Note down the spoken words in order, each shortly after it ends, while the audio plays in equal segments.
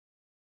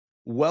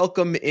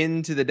Welcome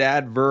into the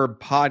Dad Verb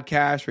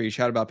podcast, where you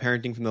chat about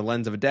parenting from the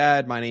lens of a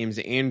dad. My name is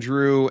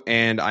Andrew,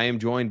 and I am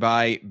joined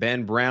by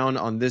Ben Brown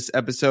on this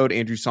episode.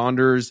 Andrew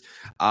Saunders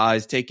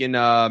is taking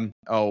 1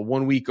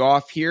 week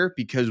off here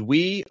because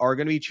we are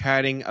going to be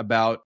chatting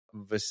about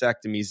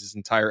vasectomies this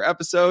entire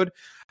episode.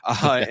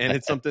 And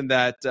it's something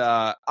that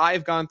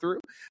I've gone through.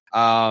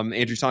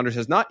 Andrew Saunders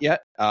has not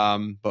yet,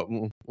 but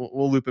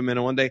we'll loop him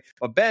in one day.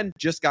 But Ben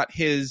just got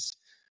his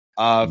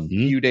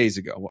few days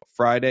ago,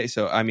 Friday.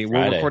 So,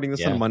 we're recording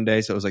this on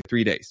Monday. So it was like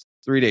 3 days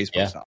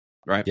post-op,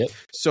 right? Yep.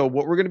 So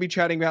what we're going to be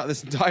chatting about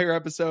this entire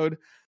episode,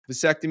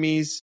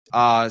 vasectomies,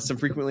 some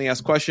frequently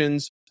asked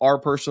questions, our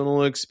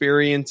personal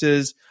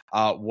experiences,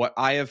 what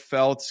I have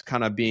felt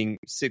kind of being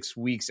 6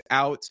 weeks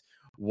out,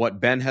 what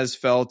Ben has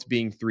felt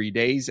being 3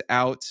 days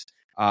out,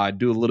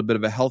 do a little bit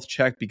of a health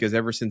check, because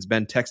ever since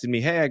Ben texted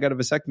me, hey, I got a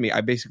vasectomy, I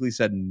basically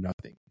said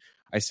nothing.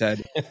 I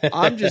said,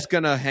 I'm just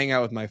going to hang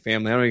out with my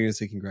family. I'm not even going to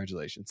say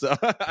congratulations. So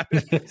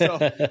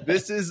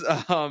this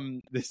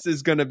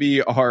is going to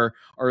be our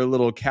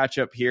little catch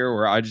up here,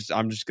 where I'm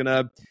just going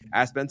to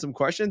ask Ben some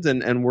questions,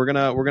 and we're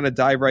going to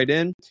dive right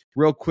in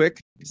real quick.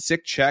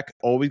 Sick check.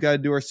 Always got to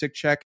do our sick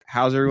check.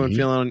 How's everyone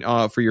feeling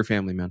for your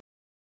family, man?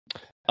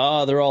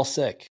 They're all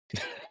sick.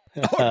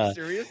 Oh, are you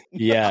serious?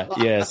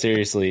 Yeah,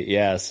 seriously.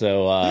 Yeah.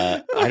 So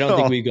I don't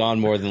think we've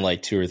gone more than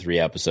like 2 or 3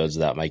 episodes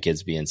without my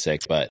kids being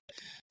sick, but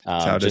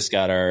just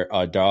got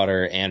our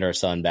daughter and our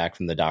son back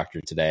from the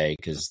doctor today,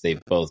 because they've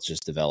both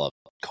just developed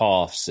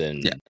coughs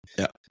and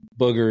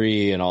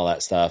boogery and all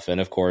that stuff.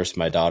 And of course,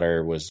 my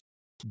daughter was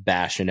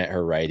bashing at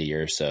her right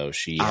ear, so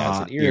she has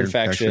an ear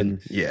infection.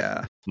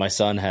 Yeah. My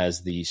son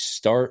has the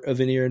start of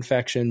an ear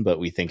infection, but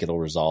we think it'll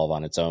resolve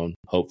on its own,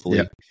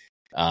 hopefully.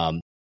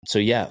 So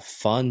yeah,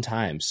 fun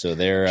times. So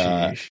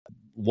they're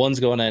one's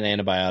going on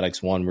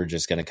antibiotics, one we're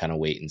just going to kind of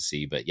wait and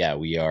see. But yeah,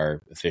 we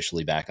are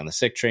officially back on the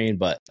sick train,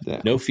 but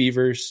no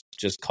fevers,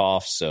 just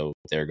coughs. So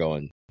they're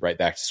going right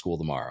back to school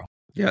tomorrow.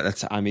 Yeah,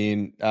 that's,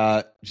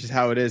 just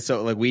how it is.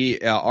 So like we,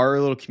 our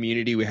little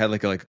community, we had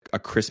like a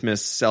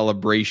Christmas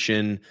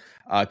celebration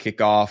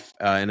kickoff,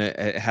 and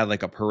it had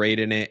like a parade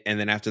in it. And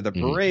then after the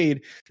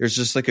parade, there's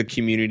just like a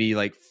community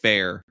like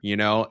fair,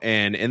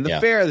 and in the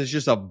fair, there's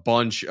just a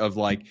bunch of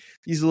like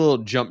these little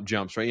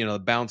jumps, right? The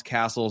bounce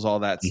castles, all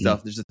that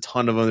stuff. There's a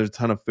ton of them. There's a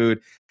ton of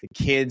food. The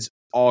kids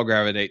all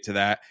gravitate to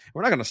that.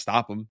 We're not going to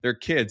stop them. They're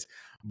kids.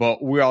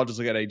 But we all just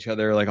look at each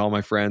other, like all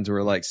my friends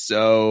were like,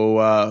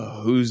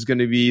 so who's going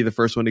to be the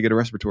first one to get a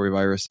respiratory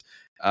virus?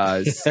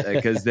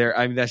 Because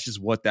that's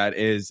just what that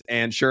is.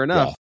 And sure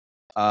enough,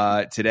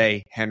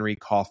 today, Henry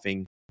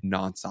coughing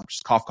nonstop,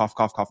 just cough.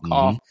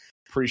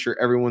 Pretty sure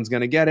everyone's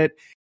going to get it.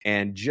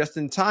 And just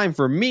in time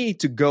for me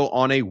to go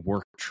on a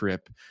work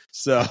trip.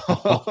 So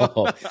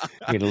you're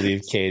going to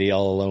leave Katie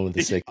all alone with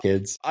the sick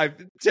kids. I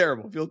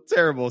feel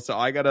terrible. So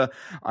I gotta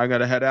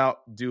head out,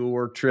 do a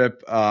work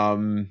trip. I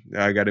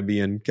gotta be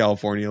in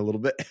California a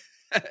little bit.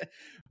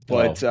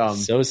 But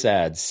so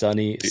sad.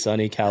 Sunny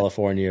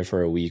California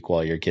for a week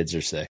while your kids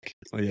are sick.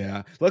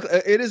 Yeah. Look,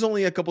 it is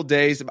only a couple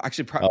days.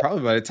 Actually,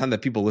 probably by the time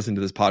that people listen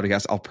to this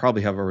podcast, I'll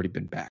probably have already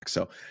been back.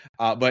 So,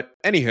 but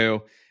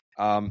anywho,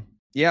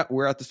 yeah,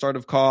 we're at the start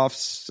of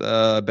coughs.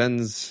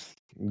 Ben's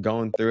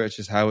going through it. It's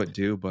just how it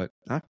do. But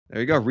there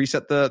you go.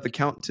 Reset the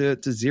count to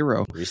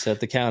 0.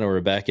 Reset the count.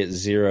 We're back at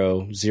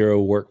zero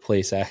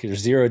workplace accident.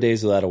 0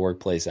 days without a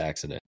workplace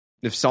accident.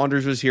 If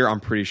Saunders was here,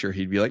 I'm pretty sure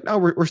he'd be like, no,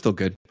 we're still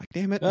good. Like,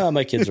 damn it.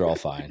 My kids are all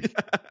fine.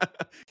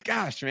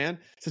 Gosh, man.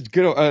 Such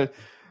good.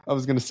 I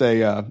was going to say,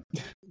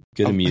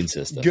 good immune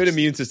system. Good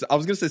immune system. I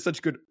was going to say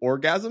such good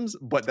orgasms,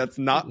 but that's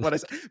not what I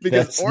said.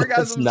 Because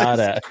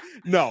orgasms.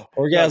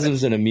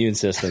 Orgasms and immune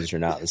systems are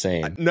not the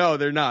same. No,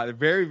 they're not. They're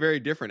very, very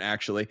different,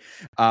 actually.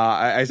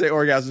 I say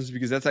orgasms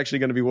because that's actually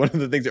going to be one of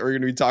the things that we're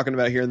going to be talking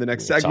about here in the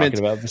next segment.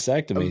 Talking about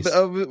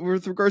vasectomies.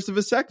 With regards to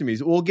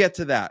vasectomies. We'll get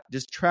to that.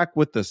 Just track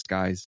with us,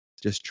 guys.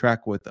 Just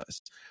track with us.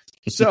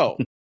 So, if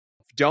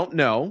you don't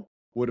know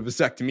what a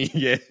vasectomy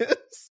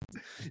is,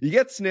 you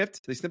get snipped.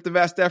 They snip the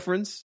vas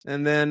deferens,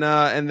 and then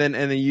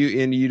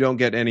you don't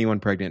get anyone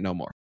pregnant no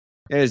more.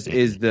 Is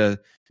the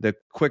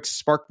quick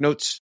Spark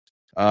Notes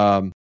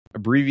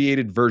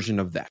abbreviated version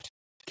of that.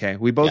 Okay,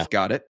 we both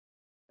got it.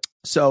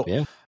 So,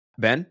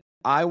 Ben,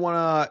 I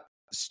want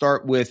to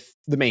start with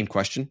the main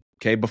question.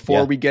 Okay,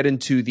 before we get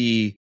into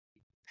the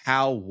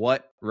how,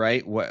 what,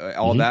 right,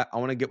 all that, I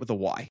want to get with the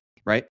why.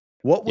 Right.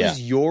 What was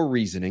your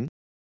reasoning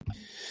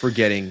for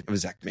getting a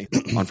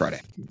vasectomy on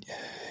Friday?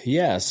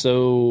 Yeah.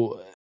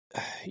 So,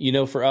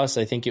 for us,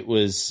 I think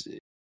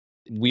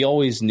we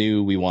always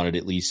knew we wanted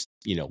at least,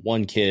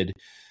 one kid.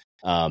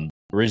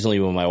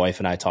 Originally, when my wife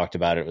and I talked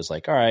about it was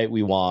like, all right,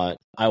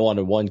 I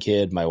wanted 1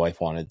 kid. My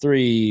wife wanted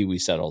 3. We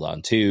settled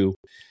on 2.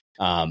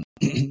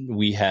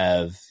 We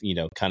have,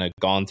 kind of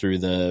gone through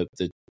the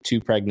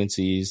 2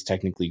 pregnancies,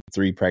 technically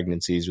 3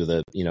 pregnancies with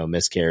a,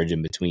 miscarriage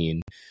in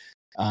between.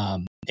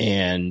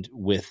 And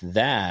with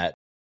that,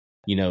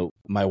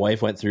 my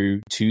wife went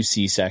through 2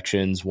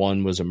 C-sections.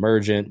 One was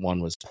emergent,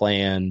 one was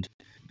planned.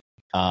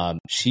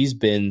 She's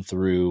been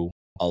through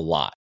a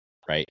lot,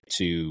 right?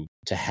 To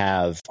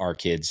have our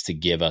kids, to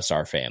give us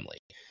our family.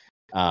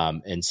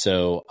 And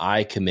so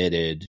I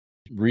committed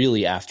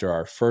really after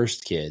our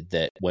first kid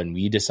that when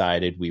we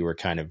decided we were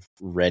kind of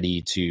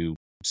ready to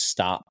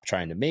stop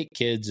trying to make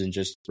kids and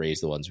just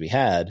raise the ones we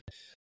had,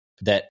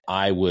 that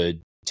I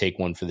would take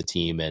one for the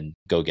team and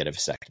go get a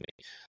vasectomy.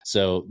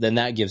 So then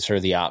that gives her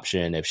the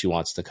option, if she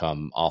wants to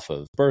come off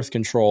of birth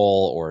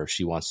control or if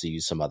she wants to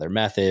use some other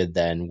method,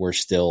 then we're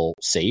still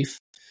safe,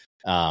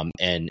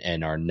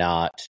 and are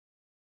not,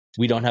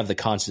 we don't have the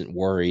constant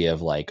worry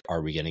of like,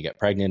 are we going to get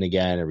pregnant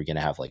again? Are we going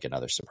to have like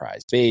another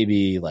surprise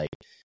baby? Like,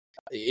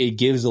 it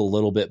gives a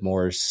little bit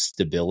more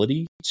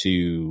stability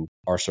to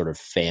our sort of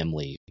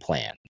family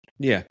plan.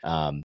 Yeah.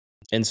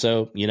 And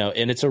so,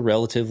 and it's a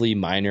relatively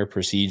minor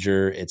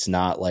procedure. It's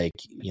not like,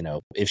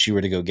 if she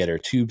were to go get her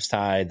tubes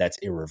tied, that's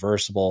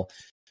irreversible.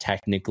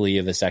 Technically,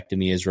 a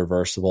vasectomy is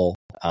reversible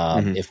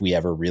if we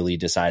ever really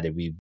decided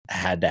we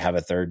had to have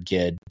a third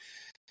kid.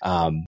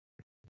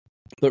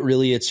 But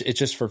really, it's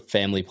just for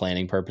family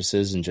planning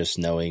purposes and just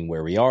knowing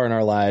where we are in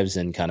our lives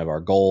and kind of our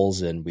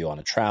goals. And we want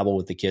to travel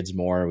with the kids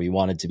more. We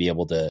wanted to be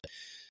able to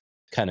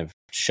kind of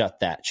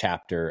shut that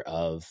chapter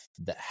of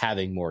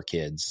having more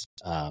kids,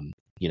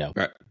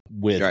 right.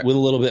 with a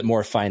little bit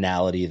more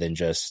finality than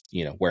just,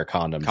 wear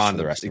condoms for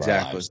the rest of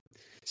our lives.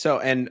 So,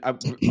 and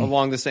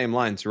along the same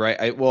lines,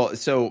 right?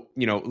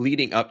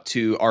 Leading up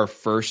to our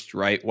first,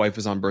 right, wife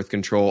was on birth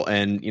control,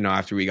 and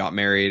after we got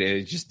married,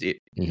 it's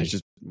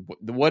just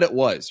what it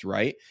was,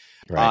 right?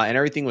 And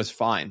everything was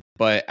fine.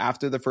 But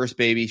after the first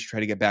baby, she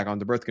tried to get back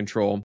onto birth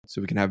control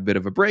so we can have a bit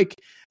of a break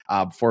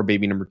before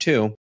baby number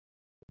 2.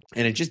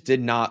 And it just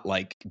did not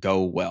like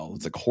go well.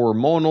 It's like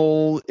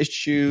hormonal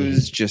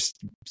issues, just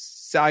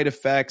side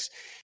effects.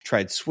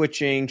 Tried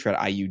switching, tried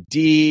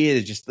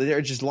IUD. There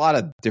are just a lot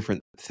of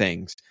different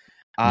things.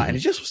 And it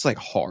just was like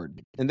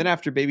hard. And then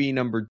after baby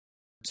number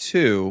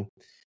 2,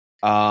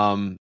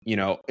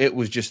 it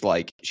was just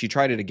like, she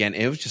tried it again.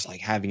 And it was just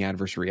like having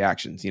adverse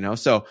reactions,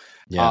 So,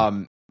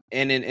 and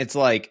then it's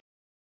like,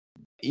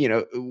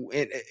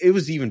 it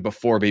was even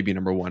before baby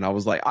number 1. I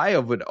was like, I'd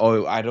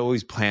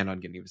always plan on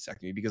getting a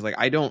vasectomy because like,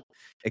 I don't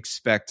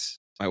expect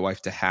my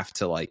wife to have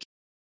to like,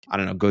 I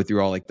don't know, go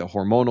through all like the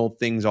hormonal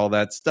things, all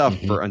that stuff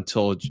for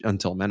until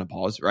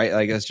menopause, right?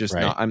 Like that's just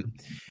not.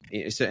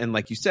 And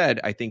like you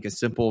said, I think a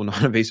simple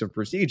non-invasive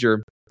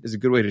procedure is a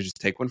good way to just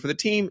take one for the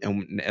team,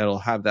 and it'll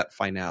have that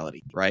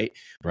finality, right?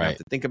 You have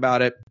to think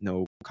about it.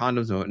 No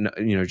condoms,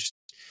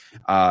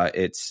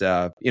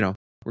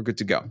 we're good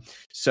to go.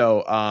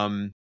 So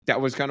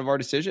that was kind of our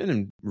decision,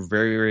 and we're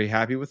very, very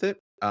happy with it.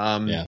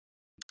 And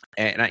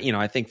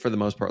I think for the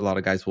most part, a lot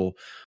of guys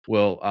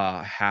will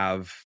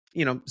have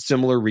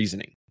similar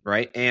reasoning.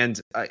 Right. And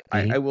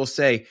I will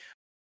say,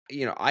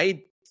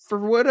 I, for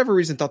whatever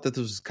reason, thought that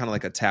this was kind of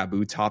like a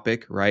taboo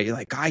topic, right?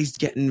 Like guys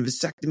getting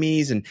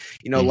vasectomies and,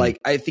 like,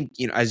 I think,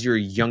 as you're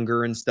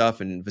younger and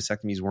stuff and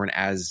vasectomies weren't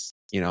as,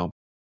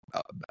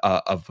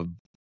 of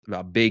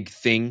a big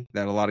thing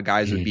that a lot of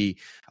guys would be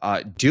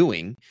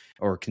doing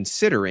or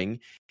considering.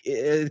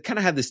 It kind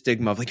of had the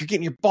stigma of like, you're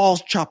getting your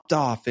balls chopped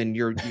off and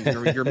your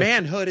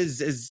manhood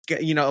is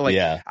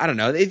I don't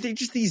know. They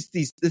just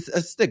it's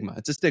a stigma.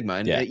 It's a stigma.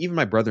 And even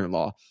my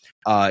brother-in-law,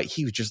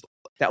 he was just,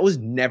 that was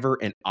never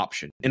an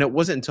option. And it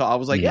wasn't until I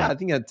was like, I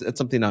think that's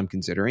something I'm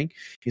considering.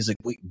 He's like,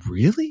 wait,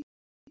 really?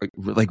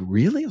 Like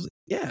really? I was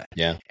like,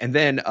 yeah. And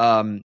then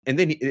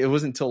it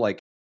wasn't until like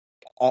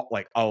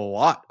a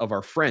lot of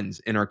our friends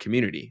in our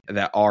community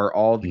that are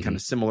all the kind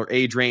of similar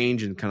age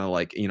range and kind of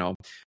like,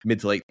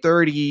 mid to late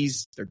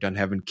 30s. They're done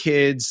having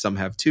kids. Some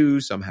have 2,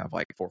 some have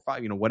like 4 or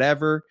 5,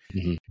 whatever.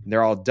 And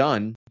they're all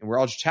done. And we're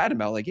all just chatting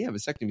about like,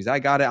 vasectomies. I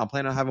got it. I'm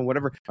planning on having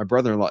whatever. My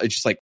brother-in-law, it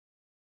just like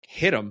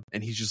hit him.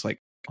 And he's just like,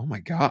 oh my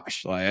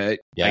gosh.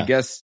 Like, I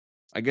guess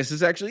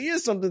this actually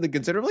is something to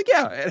consider. I'm like,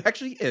 yeah, it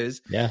actually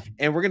is. Yeah.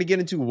 And we're going to get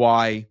into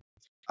why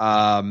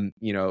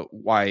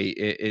why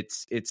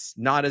it's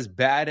not as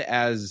bad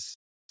as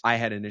I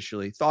had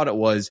initially thought it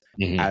was,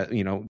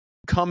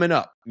 coming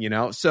up,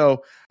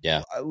 so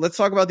let's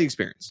talk about the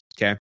experience.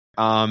 Okay.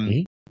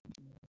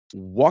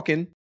 Walk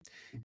in,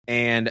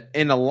 and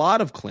in a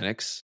lot of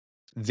clinics,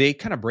 they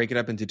kind of break it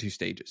up into 2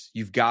 stages.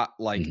 You've got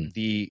like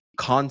the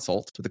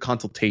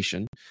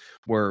consultation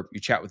where you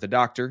chat with the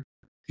doctor.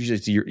 Usually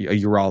it's a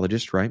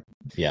urologist, right?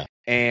 Yeah.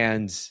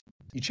 And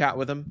you chat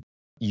with them,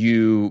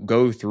 you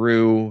go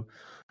through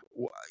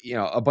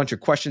a bunch of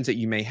questions that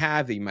you may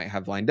have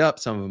lined up.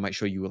 Some of them might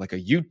show you like a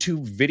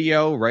YouTube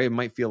video, right? It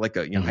might feel like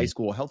a high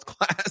school health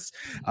class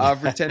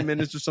for 10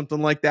 minutes or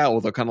something like that.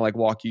 Well, they'll kind of like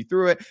walk you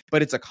through it,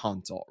 but it's a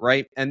consult,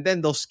 right? And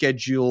then they'll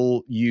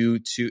schedule you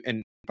to,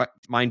 and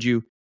mind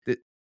you, that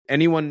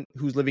anyone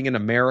who's living in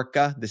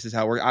America, this is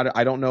how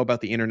I don't know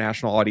about the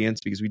international audience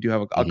because we do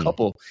have a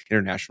couple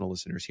international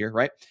listeners here,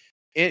 right?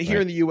 And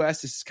here in the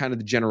US, this is kind of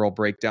the general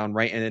breakdown,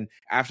 right? And then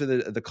after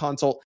the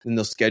consult, then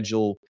they'll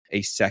schedule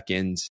a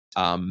second,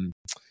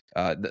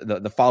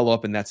 the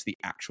follow-up, and that's the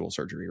actual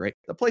surgery, right?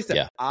 The place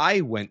that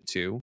I went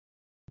to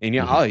And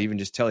yeah, I'll even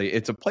just tell you,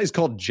 it's a place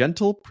called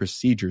Gentle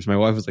Procedures. My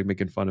wife was like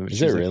making fun of it.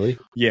 Is it really?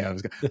 Yeah. I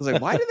was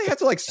like, why do they have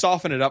to like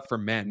soften it up for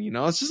men?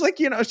 It's just like,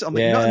 I'm like,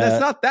 no,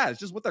 that's not that. It's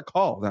just what they're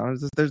called.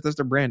 There's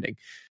their branding,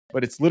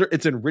 but it's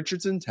in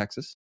Richardson,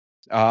 Texas.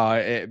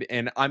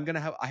 And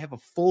I have a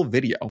full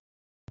video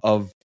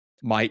of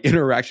my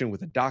interaction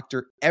with a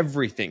doctor,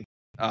 everything.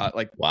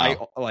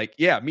 Wow.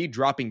 Me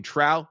dropping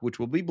trowel, which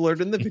will be blurred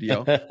in the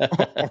video,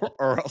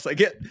 or else I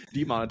get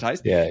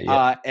demonetized.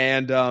 Yeah.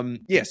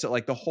 So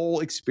like the whole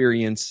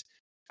experience,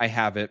 I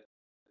have it,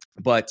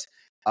 but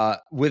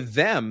with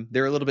them,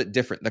 they're a little bit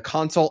different. The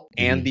consult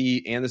and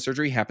the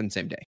surgery happen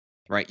same day,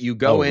 right? You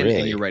go in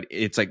and you're ready.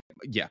 It's like,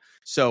 yeah.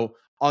 So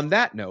on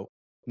that note,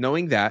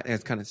 knowing that, and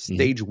it's kind of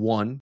stage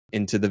one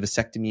into the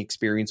vasectomy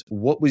experience,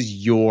 what was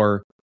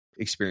your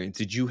experience?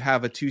 Did you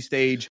have a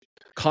 2-stage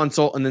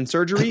consult and then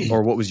surgery,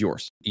 or what was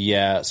yours?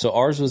 Yeah, so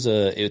ours was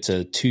it's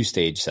a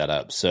 2-stage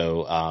setup.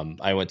 So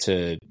I went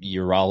to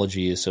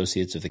Urology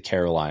Associates of the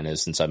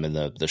Carolinas, since I'm in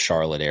the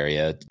Charlotte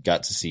area.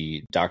 Got to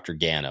see Dr.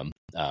 Ganem.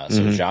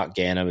 So Jacques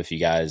Ganem, if you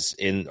guys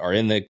are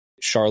in the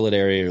Charlotte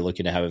area, you're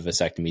looking to have a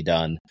vasectomy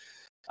done.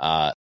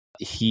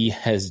 He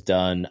has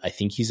done, I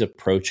think he's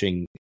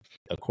approaching,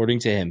 according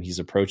to him, he's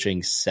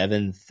approaching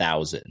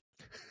 7,000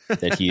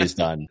 that he has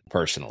done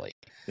personally.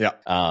 Yeah.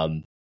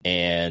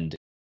 And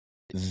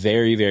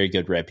very, very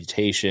good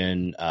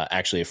reputation.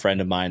 Actually, a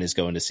friend of mine is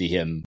going to see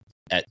him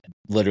at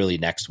literally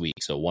next week.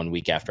 So 1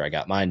 week after I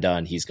got mine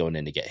done, he's going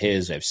in to get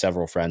his. I have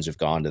several friends who've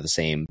gone to the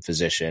same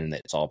physician.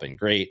 It's all been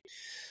great.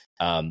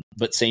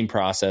 But same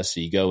process.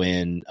 So you go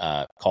in,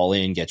 call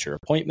in, get your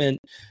appointment.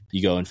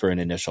 You go in for an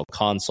initial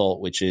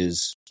consult, which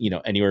is,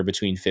 anywhere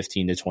between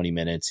 15 to 20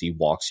 minutes. He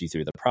walks you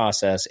through the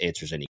process,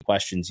 answers any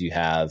questions you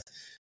have,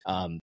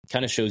 kind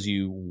of shows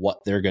you what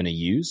they're going to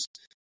use.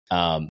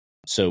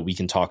 So we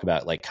can talk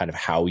about like kind of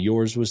how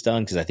yours was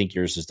done, because I think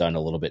yours was done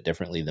a little bit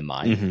differently than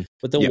mine.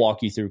 But they'll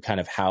walk you through kind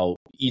of how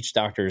each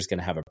doctor is going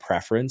to have a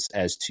preference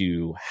as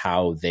to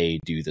how they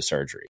do the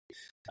surgery.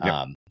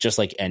 Just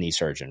like any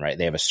surgeon, right?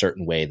 They have a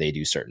certain way they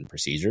do certain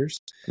procedures.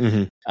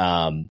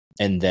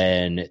 And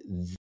then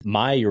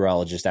my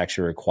urologist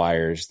actually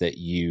requires that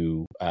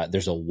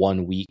there's a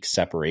 1 week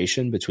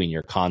separation between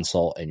your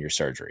consult and your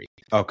surgery.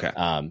 Okay.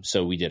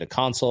 So we did a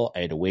consult,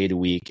 I had to wait a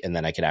week, and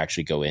then I could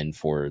actually go in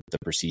for the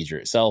procedure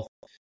itself,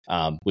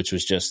 which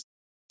was just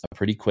a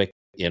pretty quick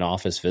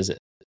in-office visit.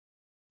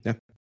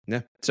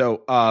 Yeah.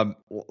 So,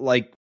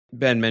 like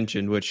Ben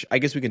mentioned, which I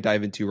guess we can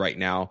dive into right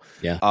now.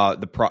 Yeah.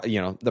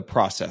 The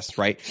process,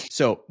 right?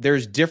 So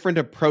there's different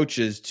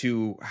approaches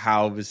to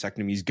how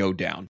vasectomies go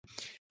down.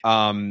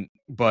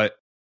 But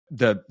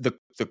the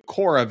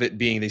core of it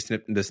being they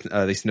snip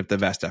the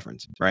vas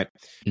deferens, right?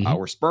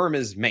 Where sperm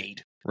is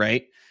made,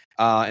 right?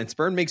 And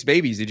sperm makes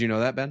babies. Did you know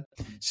that, Ben?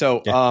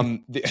 So,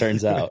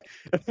 turns out,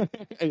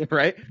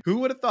 right? Who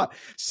would have thought?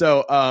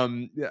 So,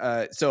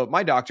 so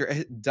my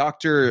Dr.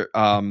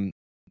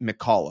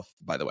 McAuliffe,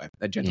 by the way,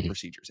 at Gentle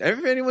Procedures.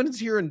 If anyone's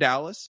here in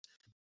Dallas,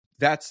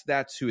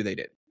 that's who they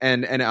did,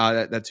 and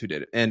that's who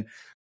did it. And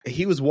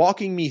he was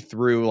walking me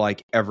through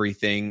like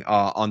everything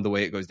on the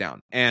way it goes down,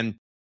 and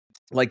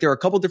like there are a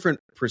couple different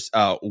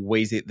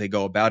ways they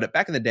go about it.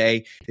 Back in the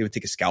day, they would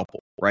take a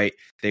scalpel, right?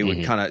 They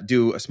would kind of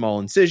do a small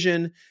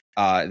incision.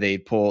 They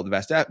pull the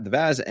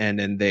vas, and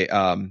then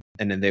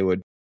they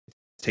would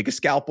take a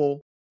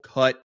scalpel,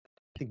 cut.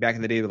 I think back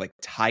in the day they would like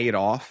tie it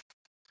off.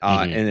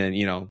 And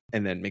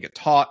then make it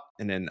taut,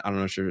 and then I don't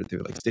know, sure they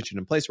would like stitch it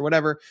in place or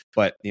whatever,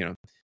 but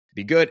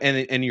be good,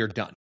 and you're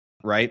done,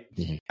 right?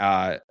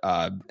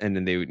 And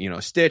then they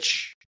would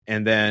stitch,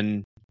 and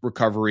then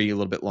recovery a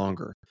little bit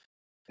longer.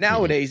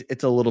 Nowadays,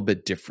 it's a little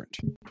bit different,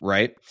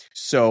 right?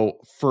 So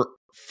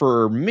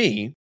for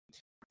me,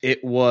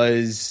 it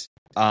was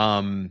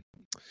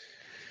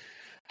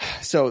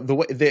so the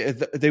way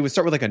they would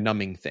start with like a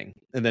numbing thing,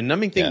 and the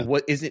numbing thing,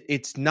 what is it?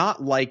 It's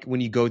not like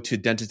when you go to a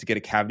dentist to get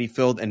a cavity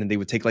filled, and then they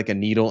would take like a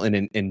needle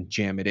and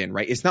jam it in,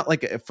 right? It's not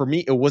like, for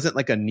me, it wasn't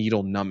like a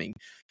needle numbing.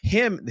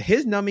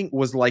 His numbing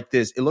was like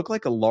this. It looked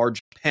like a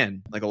large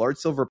pen, like a large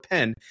silver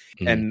pen,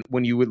 and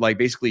when you would like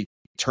basically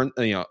turn,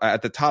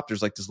 at the top,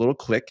 there's like this little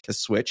click, a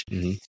switch,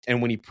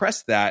 and when you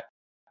press that,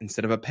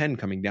 instead of a pen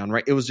coming down,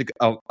 right, it was like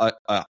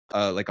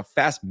a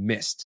fast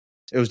mist.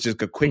 It was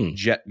just a quick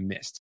jet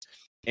mist.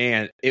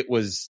 And it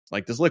was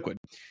like this liquid,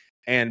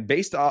 and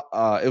based off,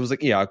 it was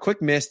like, a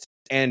quick mist,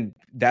 and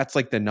that's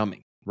like the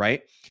numbing,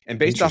 right? And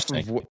based off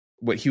of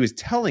what he was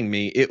telling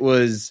me, it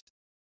was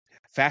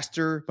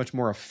faster, much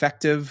more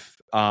effective.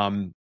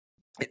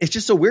 It's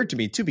just so weird to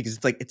me too, because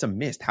it's like, it's a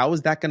mist. How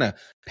is that going to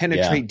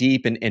penetrate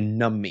deep and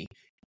numb me?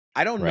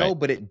 I don't know,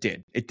 but it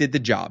did. It did the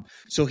job.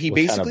 So he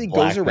basically kind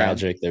of goes around.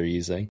 Magic they're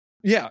using.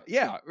 Yeah.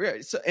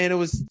 So, and it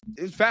was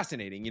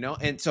fascinating,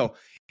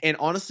 and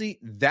honestly,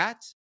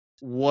 that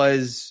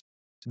was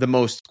the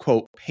most,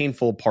 quote,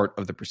 painful part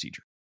of the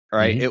procedure. All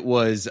right. It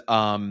was,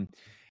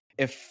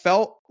 it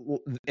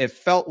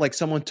felt like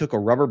someone took a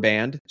rubber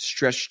band,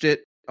 stretched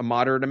it a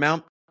moderate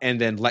amount,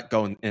 and then let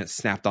go, and it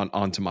snapped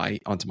onto my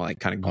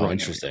kind of groin.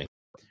 Interesting.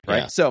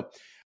 Area, right.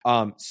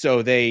 Yeah.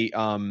 So they,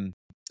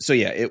 so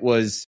yeah,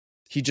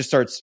 he just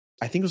starts,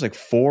 I think it was like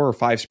 4 or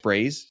 5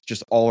 sprays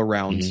just all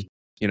around,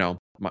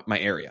 my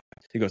area.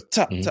 He goes,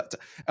 ta, ta,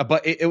 ta.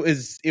 But it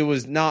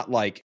was not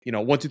like,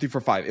 1, 2, 3,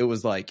 4, 5. It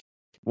was like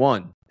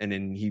 1. And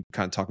then he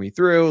kind of talked me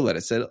through, let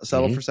it settle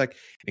for a sec.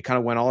 It kind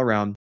of went all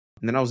around,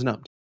 and then I was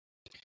numbed.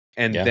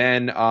 And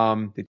then,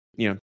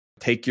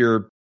 take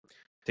your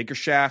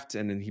shaft,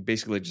 and then he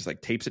basically just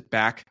like tapes it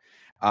back.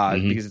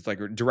 Because it's like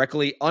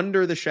directly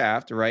under the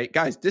shaft, right?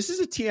 Guys, this is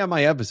a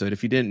TMI episode.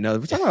 If you didn't know,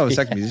 we're talking about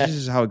vasectomy. This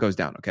is how it goes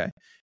down. Okay.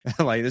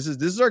 Like this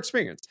is our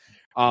experience.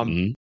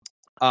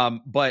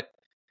 But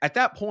at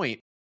that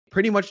point,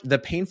 pretty much the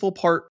painful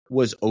part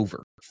was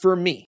over for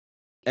me.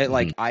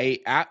 Like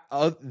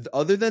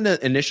other than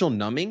the initial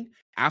numbing,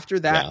 after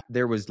that,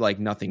 there was like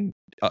nothing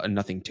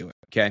to it.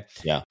 Okay.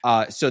 Yeah.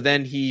 So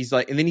then he's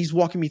like, and then he's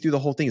walking me through the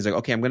whole thing. He's like,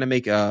 okay, I'm going to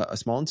make a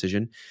small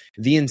incision.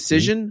 The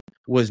incision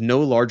was no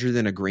larger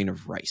than a grain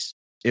of rice.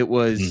 It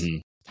was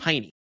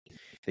tiny.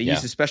 They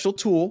used a special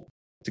tool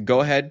to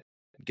go ahead,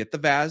 get the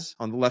vas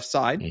on the left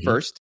side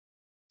first.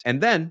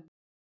 And then,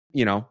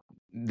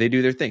 they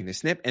do their thing. They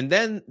snip, and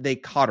then they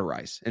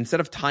cauterize. Instead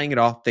of tying it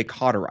off, they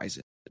cauterize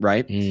it,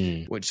 right?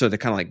 So they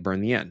kind of like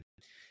burn the end.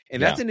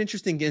 And that's an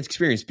interesting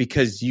experience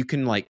because you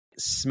can like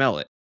smell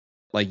it.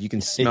 Like you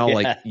can smell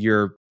like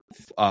your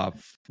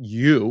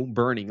you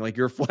burning, like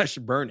your flesh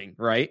burning,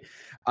 right?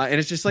 And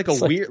it's just like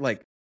weird,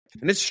 like,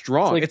 and it's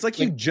strong. It's like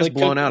you just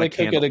blown out a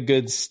candle. Cook at a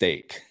good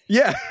steak.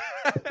 Yeah,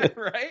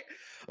 right.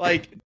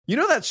 Like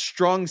that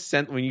strong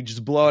scent when you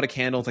just blow out a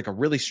candle. It's like a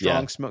really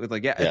strong smoke. It's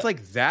like it's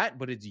like that,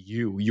 but it's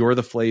you. You're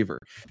the flavor.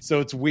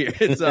 So it's weird.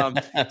 It's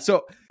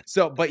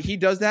but he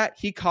does that.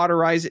 He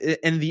cauterizes it,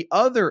 and the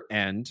other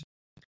end,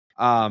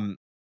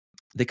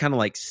 they kind of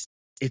like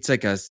it's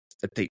like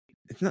they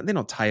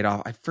don't tie it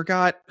off. I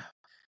forgot.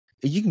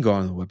 You can go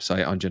on the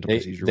website on Gentle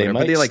Procedure. They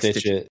might they like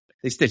stitch it.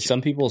 They stitch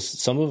some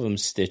of them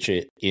stitch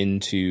it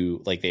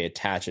into, like, they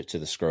attach it to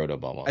the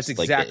scrotum almost. That's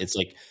exactly.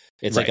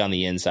 It's like on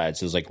the inside.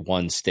 So there's like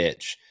one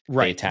stitch.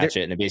 Right. They attach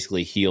it and it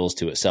basically heals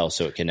to itself,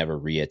 so it can never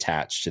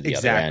reattach to the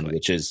other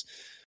end,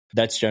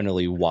 that's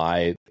generally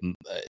why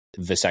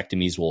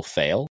vasectomies will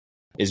fail,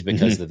 is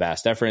because the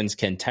vas deferens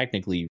can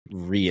technically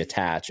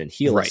reattach and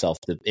heal itself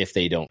if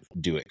they don't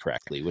do it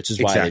correctly, which is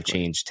why they've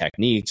changed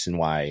techniques and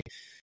why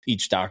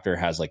each doctor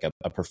has like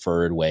a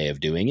preferred way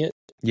of doing it.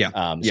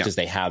 Because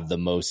they have the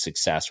most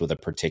success with a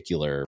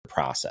particular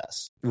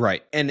process.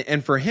 Right.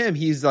 And for him,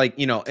 he's like,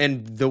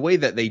 and the way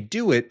that they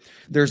do it,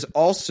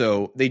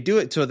 they do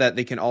it so that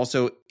they can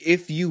also,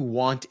 if you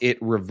want it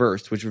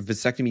reversed, which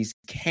vasectomies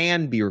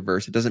can be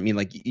reversed. It doesn't mean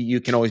like you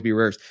can always be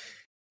reversed.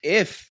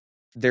 If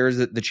there's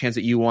the chance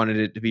that you wanted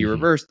it to be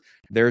reversed,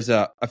 there's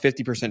a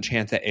 50%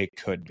 chance that it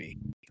could be,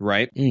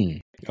 right? The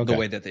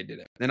way that they did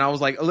it. And I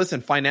was like, listen,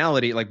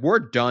 finality, like we're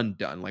done.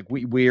 Like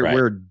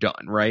we're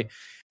done. Right.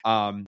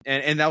 And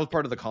that was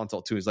part of the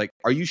consult too. Is like,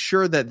 are you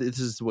sure that this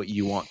is what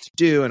you want to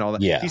do and all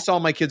that? He saw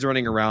my kids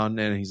running around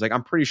and he's like,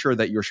 I'm pretty sure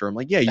that you're sure. I'm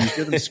like, yeah, you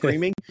hear them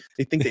screaming.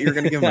 They think that you're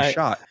going to give them a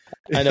shot.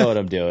 I know what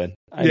I'm doing.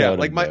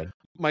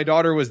 My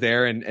daughter was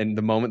there, and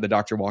the moment the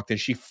doctor walked in,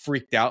 she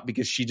freaked out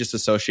because she just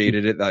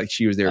associated it like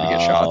she was there to get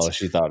shots. Oh,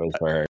 she thought it was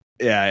for her.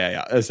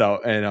 Yeah. So,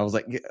 and I was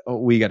like,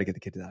 we got to get the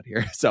kids out of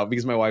here. So,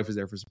 because my wife was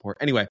there for support.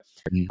 Anyway,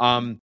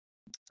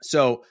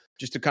 so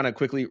just to kind of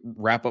quickly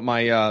wrap up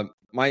my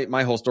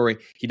my whole story,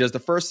 he does the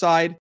first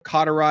side,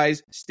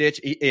 cauterize, stitch.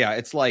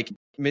 It's like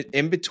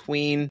in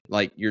between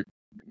like your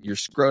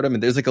scrotum,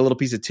 and there's like a little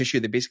piece of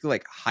tissue. They basically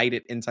like hide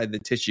it inside the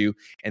tissue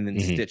and then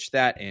stitch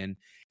that in.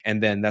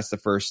 And then that's the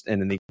first,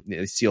 and then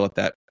they seal up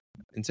that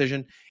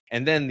incision,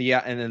 and then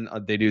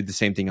they do the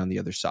same thing on the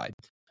other side.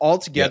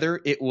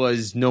 Altogether, it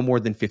was no more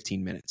than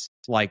 15 minutes.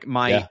 Like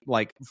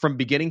like from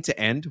beginning to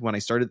end, when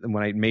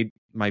I made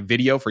my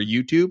video for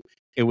YouTube,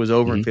 it was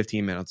over in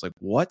 15 minutes. Like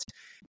what?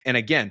 And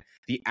again,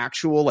 the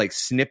actual like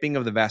snipping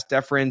of the vas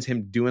deferens,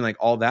 him doing like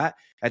all that,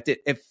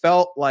 it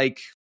felt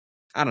like,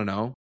 I don't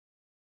know.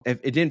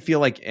 It didn't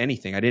feel like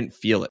anything. I didn't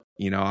feel it.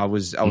 I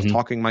was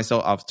talking to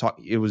myself.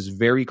 It was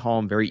very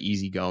calm, very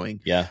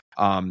easygoing. Yeah.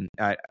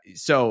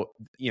 So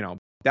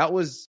that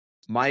was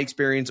my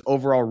experience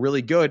overall,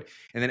 really good.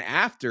 And then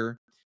after,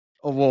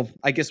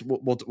 I guess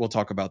we'll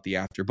talk about the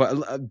after.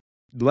 But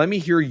let me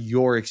hear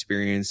your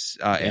experience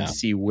and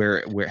see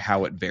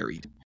how it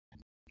varied.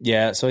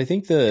 Yeah, so I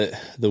think the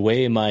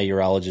way my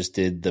urologist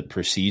did the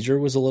procedure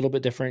was a little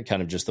bit different,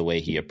 kind of just the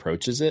way he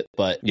approaches it.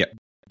 But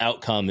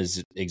outcome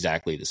is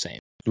exactly the same.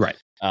 Right.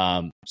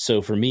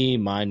 So for me,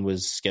 mine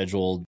was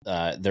scheduled.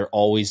 They're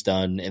always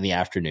done in the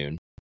afternoon.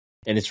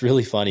 And it's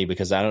really funny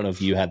because I don't know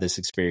if you had this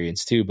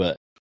experience too, but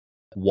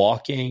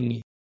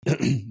walking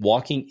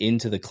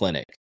into the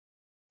clinic,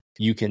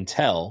 you can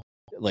tell,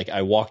 like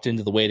I walked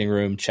into the waiting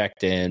room,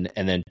 checked in,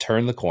 and then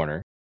turned the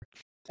corner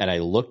and I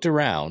looked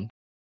around,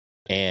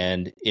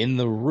 and in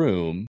the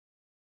room,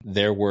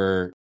 there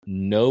were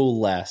no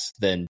less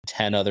than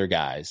 10 other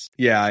guys.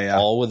 Yeah.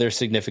 All with their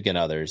significant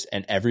others.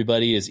 And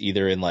everybody is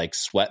either in like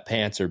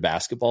sweatpants or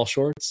basketball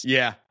shorts.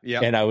 Yeah.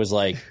 And I was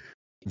like,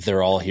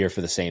 they're all here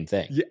for the same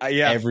thing.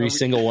 Yeah. Every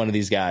single one of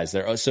these guys.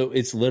 So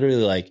it's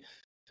literally like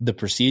the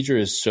procedure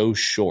is so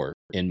short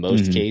in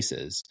most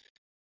cases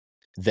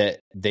that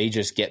they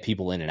just get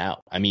people in and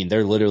out. I mean,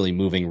 they're literally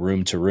moving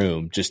room to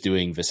room, just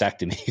doing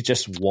vasectomy,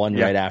 just one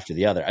right after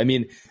the other. I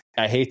mean,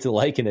 I hate to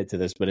liken it to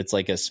this, but it's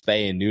like a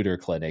spay and neuter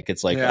clinic.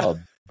 It's like, oh,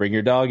 bring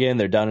your dog in.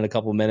 They're done in a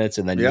couple minutes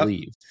and then you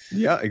leave.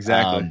 Yeah,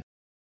 exactly.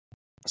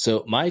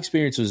 So my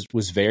experience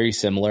was very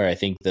similar. I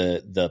think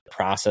the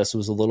process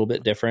was a little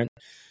bit different.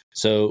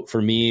 So for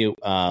me,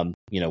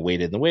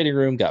 waited in the waiting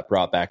room, got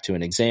brought back to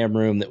an exam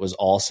room that was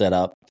all set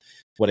up.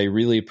 What I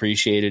really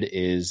appreciated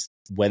is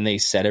when they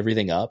set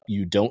everything up,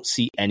 you don't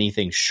see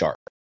anything sharp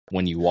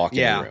when you walk in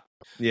the room.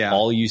 Yeah.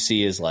 All you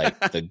see is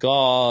like the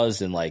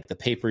gauze and like the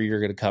paper you're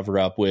going to cover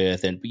up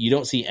with. And you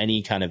don't see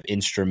any kind of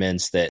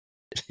instruments that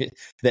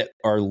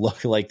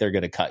look like they're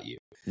going to cut you.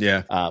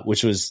 Yeah.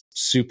 Which was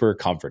super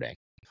comforting.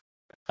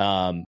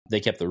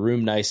 They kept the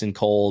room nice and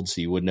cold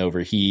so you wouldn't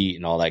overheat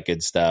and all that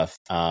good stuff.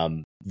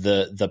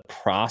 The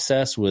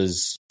process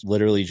was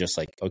literally just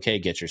like, okay,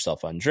 get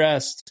yourself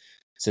undressed,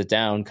 sit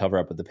down, cover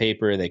up with the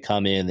paper. They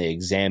come in, they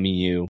examine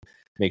you,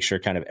 make sure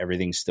kind of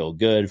everything's still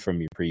good from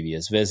your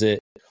previous visit.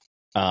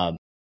 And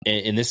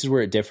this is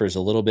where it differs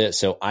a little bit.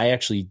 So I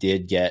actually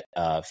did get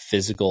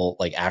physical,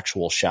 like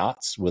actual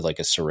shots with like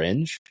a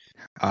syringe.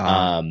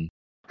 How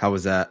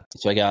was that?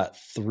 So I got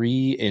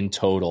 3 in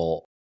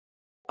total.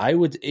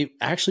 It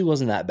actually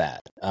wasn't that bad.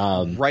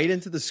 Right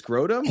into the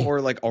scrotum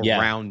or like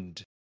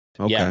around?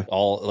 Okay. Yeah,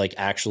 all like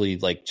actually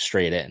like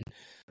straight in.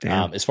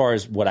 As far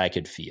as what I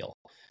could feel.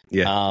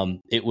 Yeah.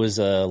 It was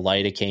a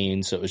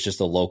lidocaine, so it was just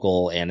a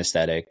local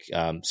anesthetic.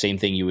 Same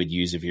thing you would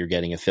use if you're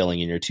getting a filling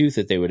in your tooth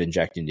that they would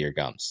inject into your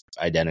gums.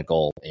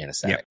 Identical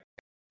anesthetic.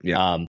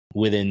 Yeah.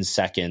 Within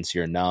seconds,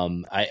 you're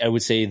numb. I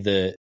would say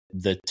the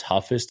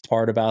toughest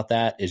part about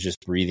that is just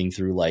breathing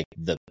through like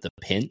the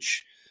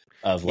pinch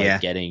of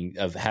like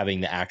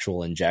having the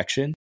actual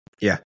injection.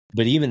 Yeah.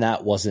 But even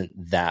that wasn't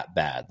that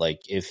bad. Like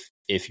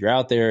if you're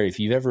out there, if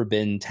you've ever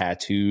been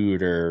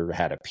tattooed or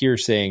had a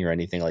piercing or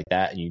anything like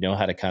that, and you know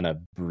how to kind of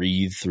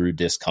breathe through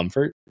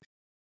discomfort,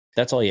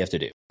 that's all you have to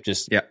do.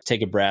 Just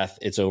take a breath.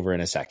 It's over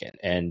in a second.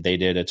 And they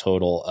did a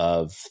total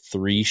of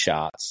 3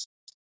 shots.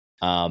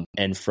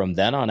 And from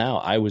then on out,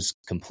 I was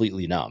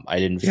completely numb. I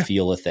didn't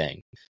feel a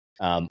thing.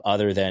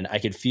 Other than I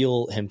could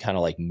feel him kind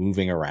of like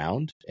moving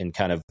around and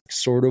kind of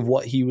sort of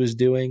what he was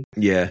doing.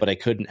 Yeah. But I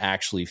couldn't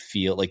actually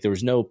feel like there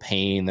was no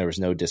pain. There was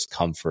no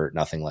discomfort,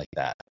 nothing like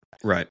that.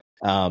 Right.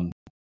 And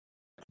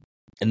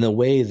the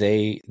way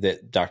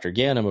that Dr.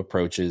 Ganem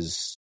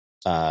approaches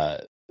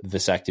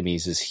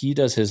vasectomies is he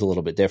does his a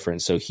little bit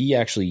different. So he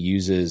actually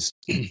uses,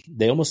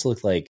 they almost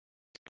look like,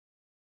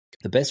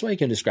 the best way I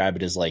can describe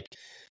it is like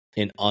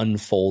an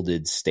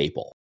unfolded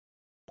staple.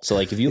 So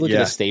like if you look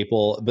at a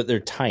staple, but they're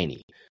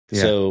tiny.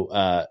 Yeah.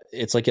 So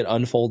it's like an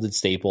unfolded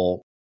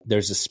staple.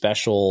 There's a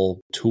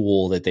special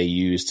tool that they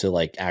use to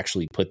like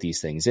actually put these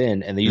things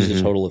in, and they use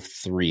a total of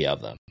 3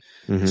 of them.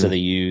 So they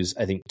use,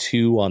 I think,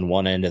 2 on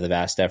one end of the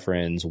vas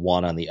deferens,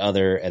 1 on the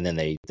other, and then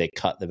they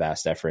cut the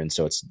vas deferens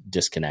so it's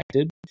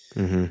disconnected.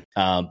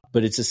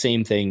 But it's the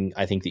same thing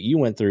I think that you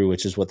went through,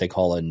 which is what they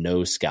call a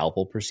no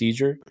scalpel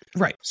procedure.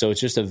 Right. So it's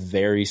just a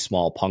very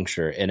small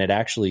puncture, and it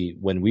actually,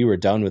 when we were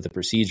done with the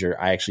procedure,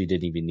 I actually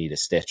didn't even need a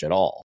stitch at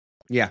all.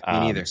 Yeah,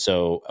 me neither.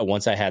 So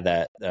once I had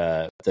that,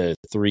 the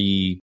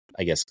 3,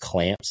 I guess,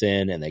 clamps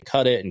in, and they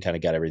cut it and kind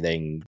of got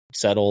everything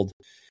settled,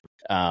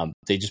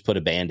 they just put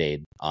a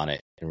Band-Aid on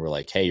it and we're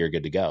like, hey, you're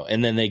good to go.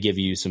 And then they give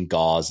you some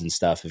gauze and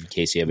stuff in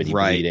case you have any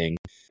bleeding.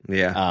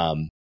 Yeah.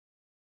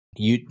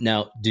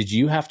 Did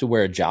you have to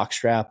wear a jock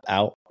strap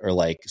out or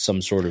like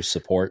some sort of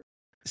support?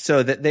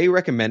 So that they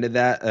recommended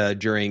that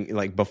during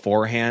like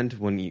beforehand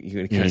when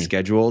you kind of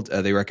scheduled,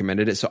 they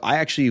recommended it. So I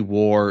actually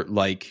wore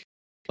like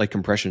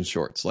compression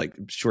shorts, like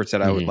shorts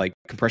that I would like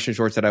compression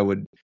shorts that I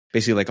would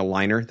basically like a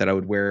liner that I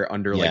would wear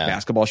under like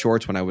basketball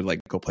shorts when I would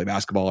like go play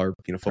basketball or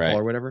football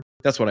or whatever.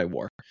 That's what I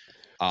wore.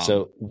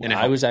 And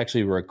I was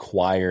actually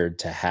required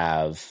to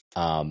have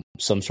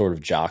some sort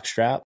of jock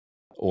strap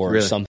or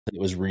something that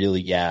was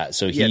really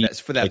So that's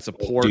for that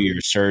support. Do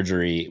your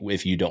surgery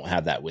if you don't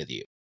have that with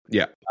you.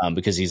 Yeah.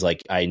 Because he's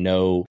like, I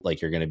know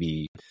like you're going to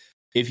be,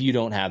 if you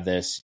don't have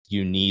this,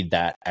 you need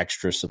that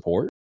extra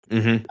support.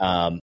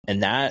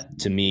 And that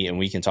to me, and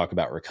we can talk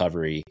about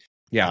recovery.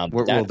 Yeah,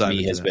 that to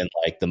me has been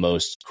like the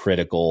most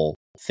critical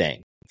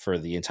thing for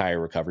the entire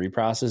recovery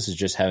process is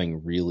just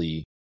having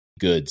really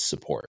good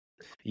support.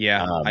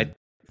 Yeah, I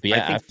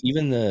think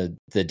even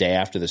the day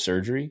after the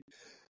surgery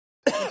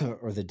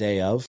or the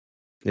day of,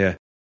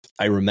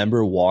 I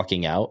remember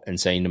walking out and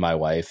saying to my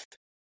wife,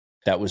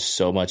 that was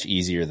so much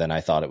easier than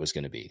I thought it was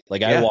going to be.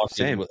 Like I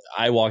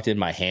walked in,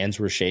 my hands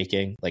were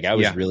shaking. Like I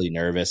was really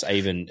nervous. I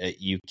even,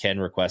 you can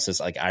request this.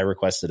 Like I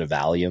requested a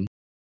Valium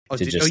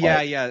to just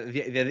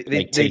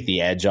they take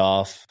the edge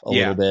off a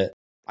little bit.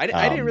 I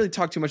didn't really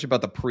talk too much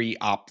about the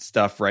pre-op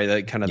stuff, right?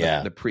 Like kind of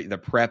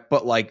the prep,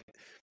 but like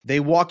they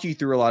walk you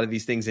through a lot of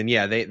these things, and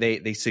yeah,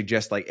 they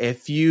suggest like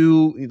if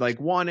you like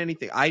want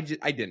anything. I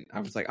didn't. I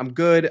was like, I'm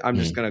good. I'm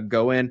just gonna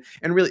go in,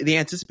 and really, the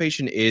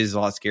anticipation is a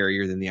lot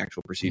scarier than the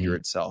actual procedure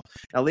itself.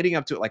 Now, leading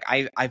up to it, like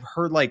I've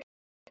heard like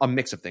a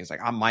mix of things.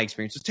 Like my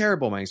experience was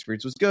terrible. My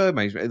experience was good.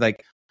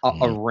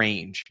 A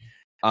range.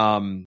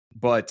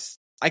 But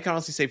I can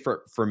honestly say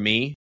for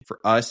me, for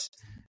us,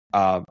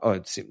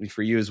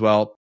 for you as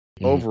well.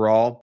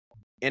 Overall,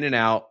 in and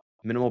out,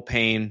 minimal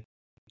pain.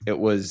 It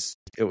was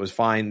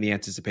fine. The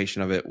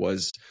anticipation of it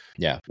was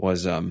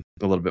a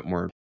little bit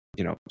more,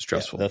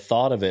 stressful. The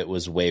thought of it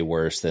was way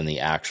worse than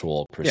the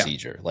actual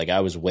procedure. Like I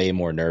was way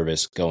more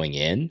nervous going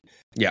in.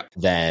 Yeah.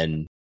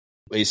 Than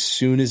as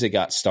soon as it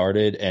got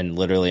started, and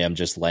literally I'm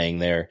just laying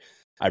there.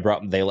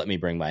 They let me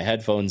bring my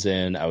headphones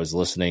in. I was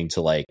listening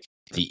to like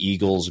the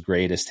Eagles'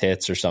 greatest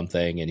hits or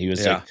something. And he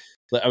was like,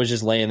 I was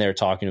just laying there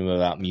talking to him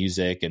about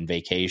music and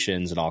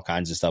vacations and all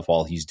kinds of stuff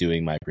while he's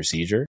doing my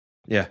procedure.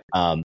 Yeah.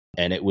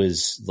 And it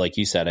was like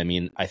you said, I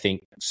mean, I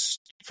think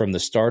from the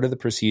start of the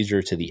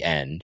procedure to the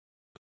end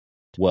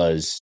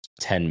was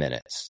 10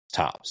 minutes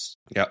tops.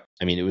 Yep.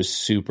 I mean, it was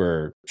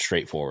super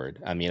straightforward.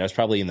 I mean, I was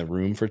probably in the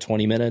room for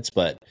 20 minutes,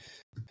 but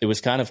it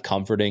was kind of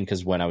comforting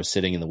because when I was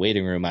sitting in the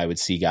waiting room, I would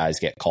see guys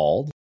get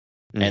called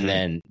and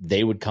then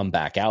they would come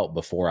back out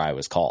before I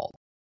was called.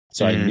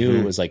 So I knew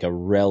it was like a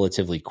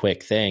relatively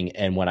quick thing.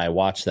 And when I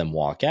watched them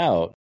walk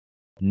out,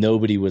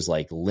 nobody was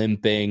like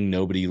limping.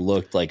 Nobody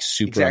looked like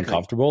super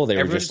uncomfortable. They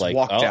were just like,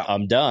 oh, out.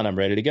 I'm done. I'm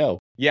ready to go.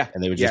 Yeah.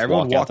 And they would just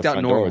walk out the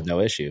front door with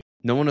no issue.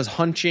 No one was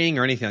hunching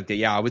or anything like that.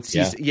 Yeah, I would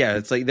see. Yeah,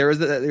 it's like there's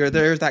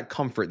that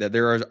comfort that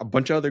there are a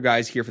bunch of other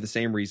guys here for the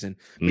same reason.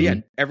 But yeah,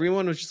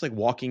 everyone was just like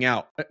walking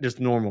out, just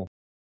normal.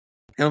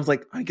 And I was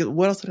like,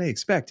 what else did I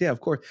expect? Yeah,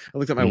 of course. I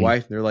looked at my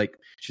wife, and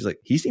she's like,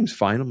 he seems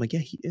fine. I'm like, yeah,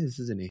 he is,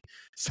 isn't he?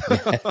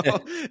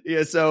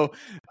 So,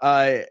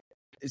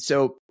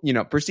 so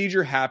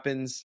procedure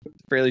happens,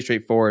 fairly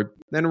straightforward.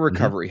 Then a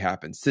recovery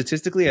happens.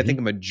 Statistically, I think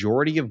a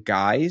majority of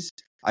guys,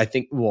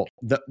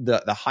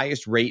 the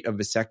highest rate of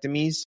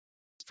vasectomies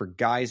for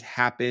guys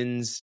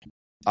happens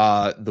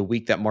the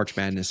week that March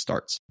Madness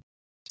starts,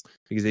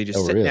 because they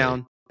just sit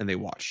down and they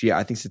watch. Yeah,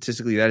 I think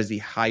statistically that is the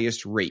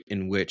highest rate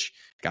in which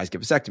guys get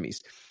vasectomies.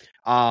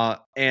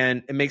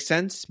 And it makes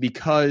sense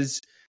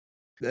because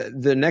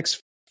the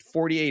next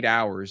 48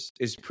 hours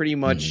is pretty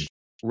much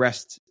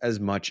rest as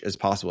much as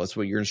possible. That's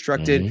what you're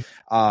instructed.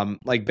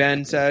 Like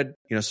Ben said,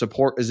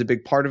 support is a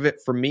big part of it.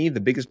 For me, the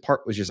biggest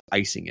part was just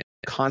icing it.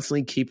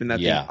 Constantly keeping that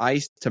thing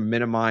iced to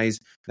minimize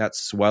that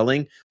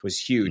swelling was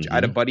huge. I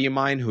had a buddy of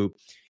mine who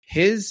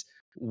his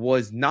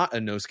was not a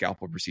no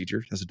scalpel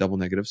procedure. That's a double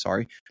negative.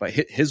 Sorry. But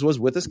his was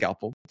with a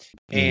scalpel.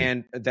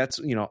 And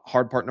that's,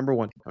 hard part number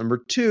one. Number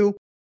two,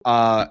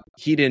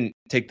 he didn't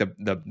take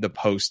the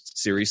post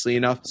seriously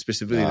enough,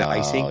 specifically the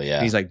icing.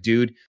 And he's like,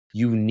 dude,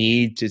 you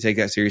need to take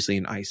that seriously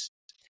in ice.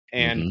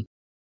 And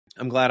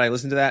I'm glad I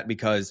listened to that,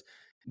 because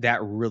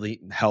that really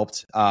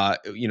helped.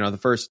 The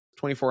first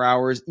 24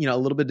 hours, a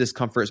little bit of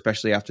discomfort,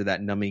 especially after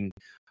that numbing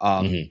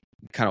kind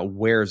of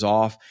wears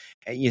off.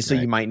 And, so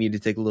you might need to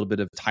take a little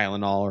bit of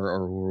Tylenol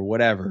or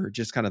whatever,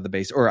 just kind of the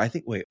base. Or I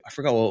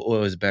forgot what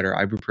was better,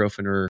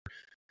 ibuprofen or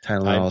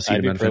Tylenol.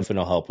 Ibuprofen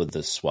will help with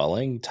the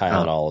swelling.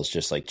 Tylenol is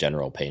just like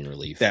general pain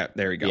relief.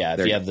 There you go. Yeah,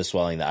 if you have the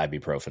swelling, the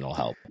ibuprofen will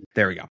help.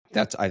 There we go.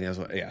 I think that's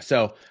what. Yeah.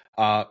 So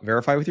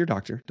verify with your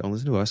doctor. Don't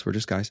listen to us. We're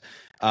just guys.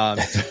 Not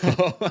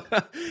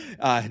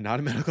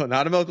a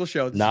medical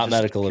show. This not is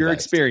medical. Pure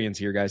advice. experience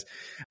here, guys.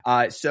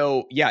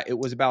 So yeah, it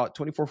was about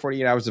 24,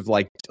 48 hours of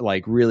like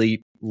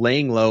really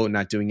laying low and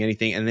not doing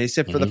anything. And they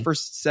said for the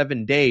first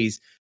 7 days,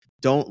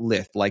 don't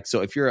lift. Like,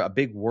 so if you're a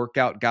big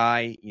workout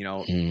guy,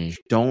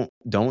 don't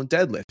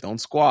deadlift, don't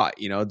squat,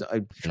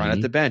 try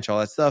not to bench, all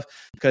that stuff.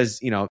 Because,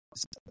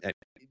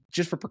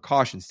 just for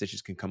precaution,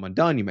 stitches can come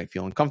undone. You might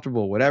feel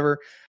uncomfortable, whatever.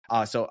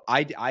 So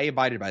I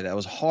abided by that. It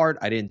was hard.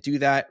 I didn't do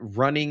that.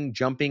 Running,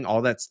 jumping,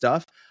 all that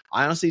stuff.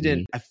 I honestly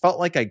didn't. I felt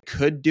like I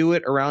could do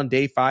it around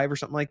day 5 or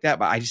something like that.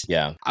 But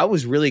I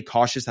was really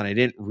cautious, and I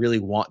didn't really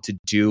want to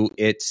do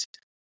it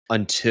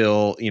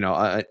until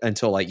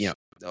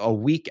a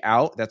week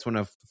out. That's when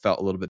I felt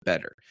a little bit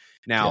better.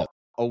 Now,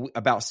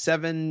 about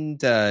 7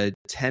 to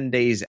 10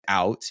 days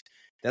out,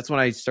 that's when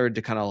I started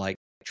to kind of like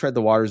tread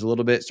the waters a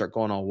little bit, start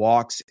going on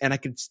walks, and I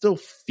could still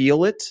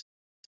feel it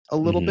a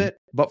little bit,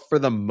 but for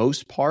the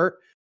most part,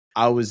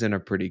 I was in a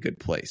pretty good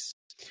place.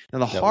 Now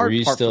the hard part.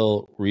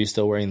 Were you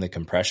still wearing the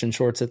compression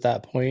shorts at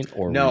that point,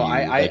 or no?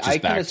 I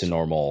back to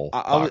normal.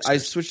 I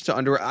switched to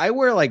underwear. I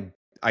wear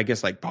I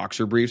guess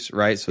boxer briefs,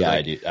 right? So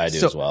I do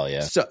as well.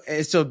 Yeah.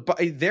 So but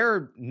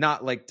they're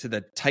not like to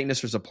the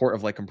tightness or support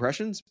of like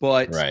compressions,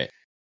 but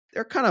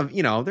they're kind of,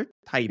 they're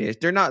tightish.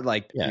 They're not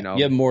like, you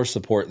have more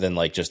support than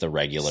like just a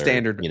regular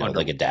standard,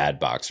 like a dad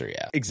boxer.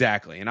 Yeah,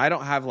 exactly. And I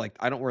don't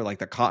wear like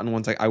the cotton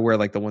ones. I wear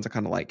like the ones that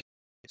kind of like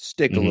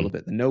stick a little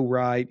bit. The no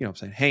ride, I'm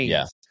saying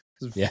Hanes.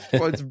 Yeah.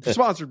 It's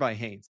sponsored by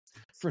Hanes.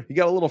 You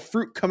got a little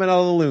fruit coming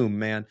out of the loom,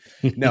 man.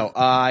 No,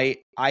 that's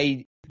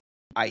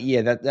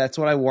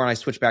what I wore, and I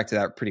switched back to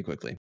that pretty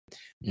quickly.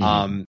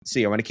 So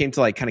yeah, when it came to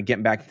like kind of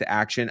getting back into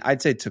action,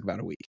 I'd say it took about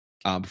a week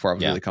before I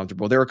was really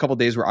comfortable. There were a couple of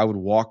days where I would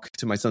walk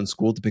to my son's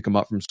school to pick him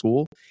up from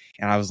school,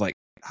 and I was like,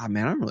 "Oh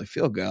man, I don't really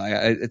feel good.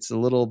 It's a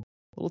little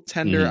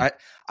tender."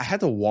 I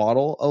had to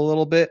waddle a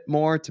little bit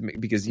more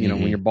because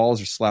when your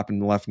balls are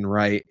slapping left and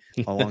right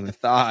along the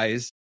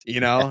thighs,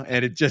 and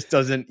it just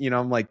doesn't.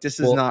 I'm like,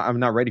 I'm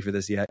not ready for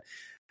this yet.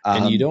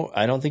 And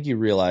I don't think you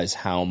realize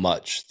how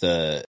much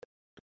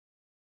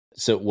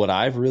so what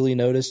I've really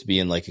noticed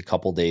being like a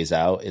couple days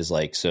out is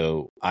like,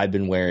 so I've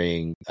been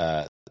wearing,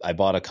 I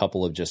bought a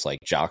couple of just like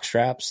jock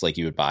straps, like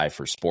you would buy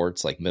for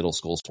sports, like middle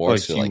school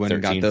sports for like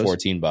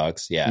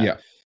 $13-14. Yeah.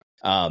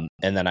 And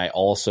then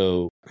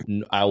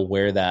I'll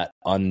wear that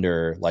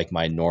under like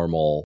my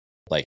normal,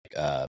 like,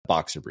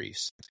 boxer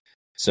briefs.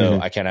 So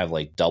I kind of have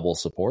like double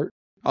support.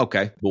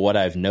 Okay. But what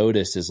I've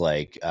noticed is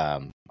like,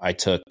 I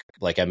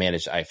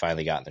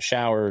finally got in the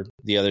shower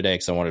the other day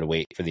because I wanted to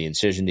wait for the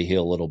incision to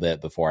heal a little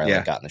bit before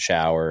I got in the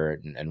shower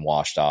and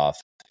washed off.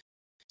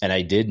 And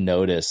I did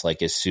notice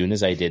like as soon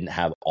as I didn't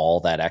have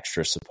all that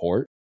extra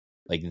support,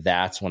 like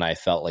that's when I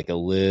felt like a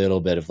little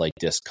bit of like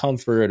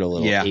discomfort, a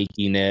little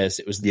achiness.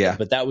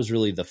 But that was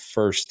really the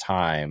first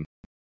time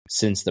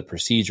since the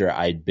procedure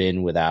I'd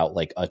been without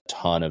like a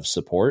ton of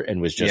support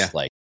and was just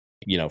like,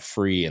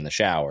 free in the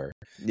shower.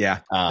 Yeah.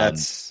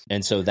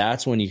 And so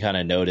that's when you kind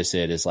of notice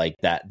it is like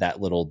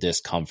that little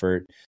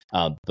discomfort.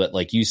 But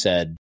like you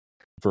said,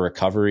 for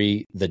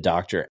recovery, the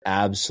doctor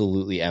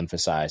absolutely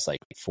emphasized like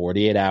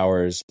 48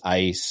 hours,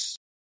 ice,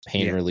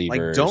 pain relievers.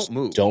 Like, don't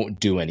move. Don't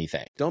do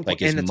anything. Don't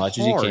like as much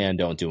as you can.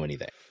 Don't do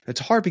anything.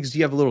 It's hard because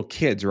you have little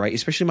kids, right?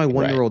 Especially my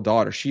 1-year-old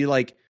daughter. She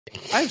I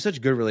have such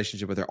a good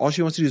relationship with her. All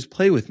she wants to do is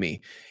play with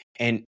me,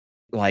 and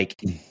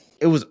like.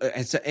 It was,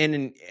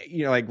 and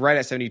like right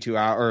at 72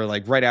 hours or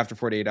like right after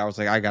 48 hours,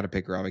 like I got to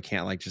pick her up. I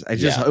can't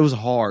it was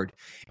hard.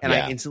 And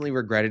I instantly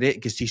regretted it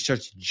because she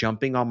starts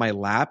jumping on my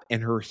lap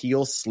and her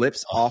heel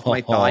slips off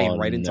my thigh and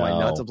right into my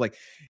nuts. I was like,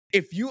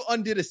 if you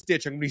undid a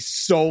stitch, I'm gonna be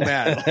so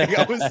mad. Like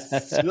I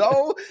was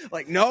so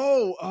like,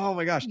 no, oh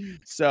my gosh.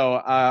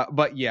 So,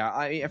 but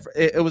yeah,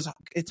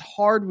 it's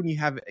hard when you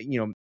have,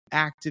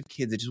 active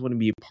kids that just want to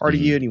be a part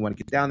of you and you want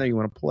to get down there, you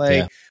want to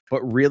play,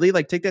 but really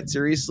like take that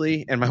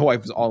seriously. And my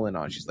wife was all in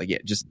on it. She's like,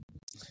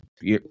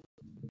 you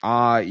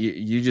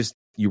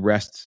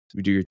rest,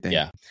 you do your thing.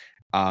 Yeah.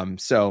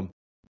 So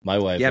my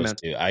wife was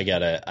too. I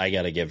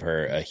gotta give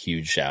her a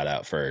huge shout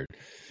out for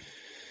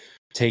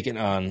taking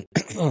on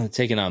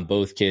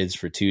both kids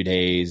for 2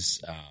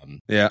 days.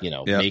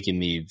 Making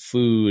me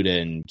food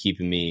and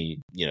keeping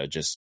me,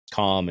 just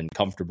calm and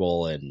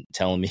comfortable and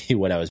telling me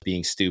when I was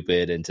being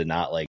stupid and to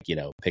not like,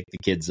 pick the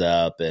kids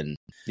up and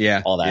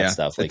all that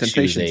stuff. Like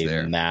she was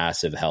a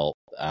massive help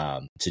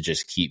to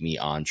just keep me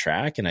on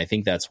track. And I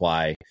think that's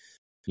why,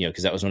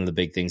 because that was one of the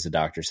big things the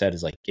doctor said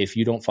is like, if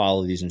you don't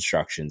follow these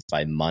instructions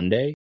by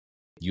Monday,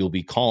 you'll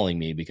be calling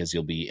me because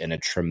you'll be in a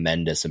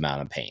tremendous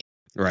amount of pain.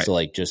 Right. So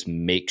like, just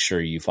make sure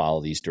you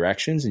follow these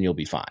directions and you'll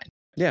be fine.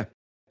 Yeah.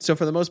 So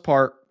for the most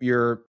part,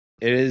 it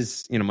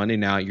is, Monday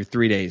now, you're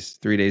 3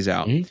 days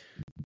out.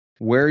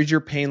 Where is your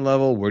pain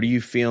level? What are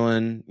you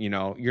feeling?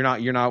 You're not,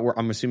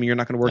 I'm assuming you're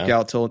not going to work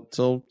out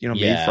till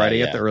maybe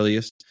Friday at the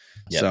earliest.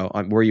 Yep. So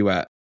where are you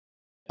at?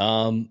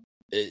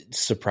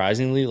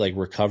 Surprisingly, like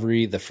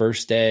recovery, the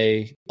first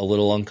day, a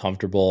little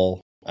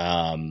uncomfortable.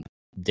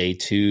 Day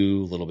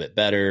 2, a little bit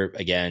better.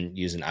 Again,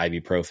 using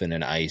ibuprofen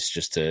and ice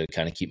just to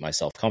kind of keep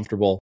myself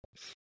comfortable.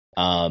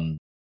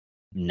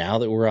 Now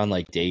that we're on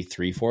like day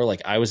 3, 4,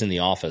 like I was in the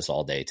office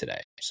all day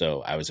today.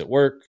 So I was at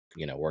work,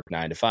 worked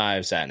 9 to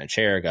 5, sat in a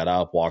chair, got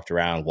up, walked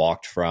around,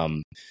 walked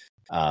from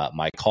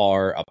my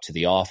car up to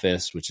the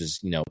office, which is,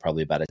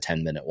 probably about a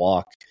 10-minute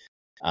walk.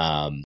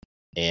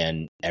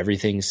 And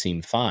everything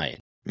seemed fine.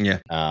 Yeah.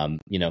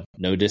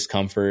 No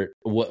discomfort.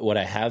 What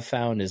I have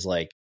found is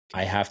like,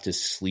 I have to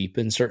sleep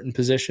in certain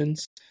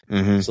positions.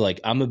 So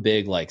like, I'm a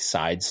big like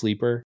side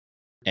sleeper.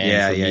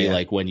 And for me,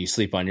 like when you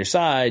sleep on your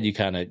side, you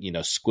kind of,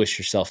 squish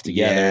yourself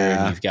together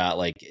and you've got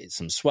like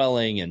some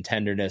swelling and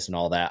tenderness and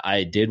all that.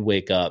 I did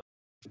wake up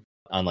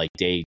on like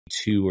day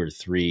 2 or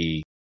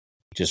 3,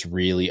 just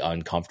really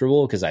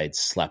uncomfortable because I had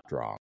slept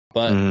wrong,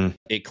 but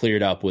it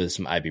cleared up with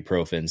some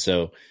ibuprofen.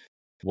 So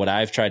what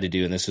I've tried to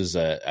do, and this is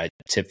a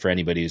tip for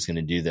anybody who's going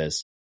to do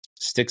this,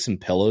 stick some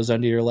pillows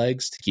under your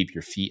legs to keep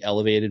your feet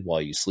elevated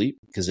while you sleep,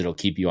 because it'll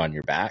keep you on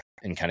your back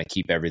and kind of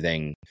keep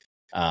everything,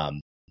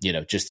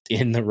 just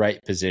in the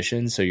right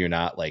position. So you're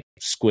not like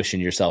squishing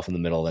yourself in the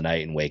middle of the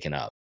night and waking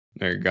up.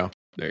 There you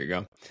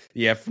go.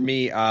 Yeah. For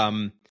me,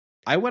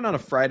 I went on a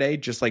Friday,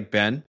 just like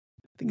Ben.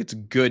 I think it's a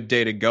good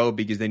day to go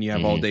because then you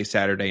have all day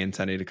Saturday and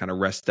Sunday to kind of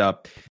rest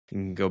up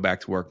and go back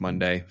to work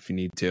Monday if you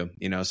need to,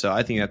 so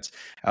I think that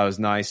was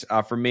nice.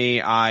 For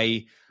me,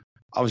 I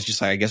was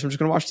just like, I guess I'm just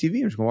going to watch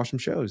TV. I'm just going to watch some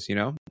shows,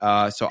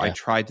 So I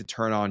tried to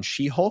turn on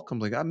She-Hulk. I'm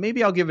like,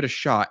 maybe I'll give it a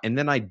shot. And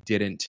then I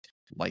didn't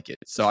like it.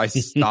 So I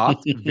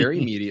stopped very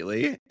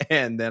immediately.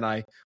 And then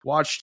I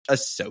watched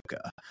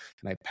Ahsoka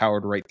and I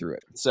powered right through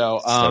it.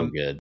 So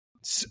good.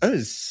 It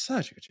is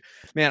such a good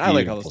man. I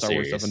like all the Star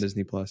Wars stuff on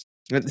Disney Plus.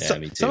 Yeah,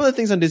 me too. Some of the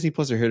things on Disney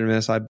Plus are hit or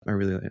miss. I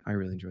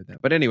really enjoyed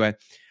that. But anyway,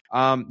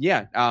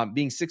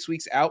 being 6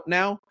 weeks out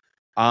now,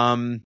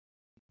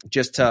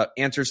 just to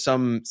answer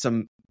some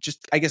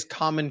just I guess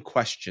common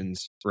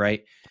questions,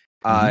 right?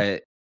 Are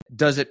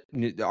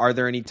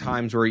there any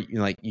times where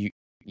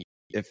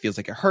it feels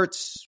like it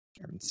hurts,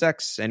 having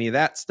sex, any of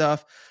that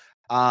stuff?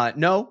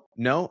 No.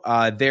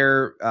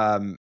 There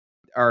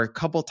are a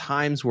couple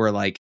times where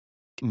like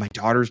my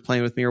daughter's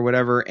playing with me or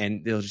whatever,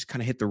 and they'll just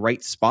kind of hit the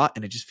right spot,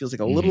 and it just feels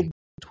like a little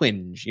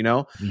twinge,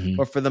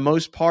 But for the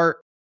most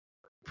part,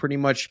 pretty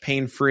much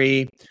pain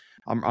free.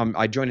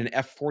 I joined an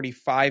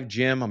F45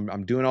 gym.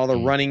 I'm doing all the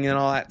running and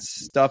all that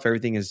stuff.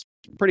 Everything is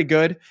pretty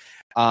good.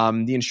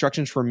 The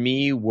instructions for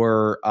me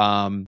were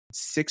 12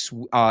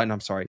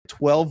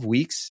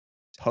 weeks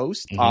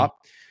post-op.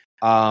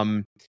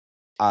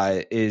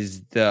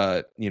 Is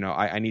the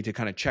I need to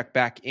kind of check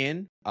back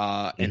in,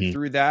 and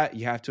through that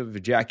you have to have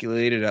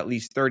ejaculated at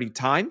least 30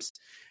 times.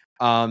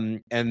 So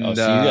you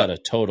got a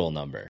total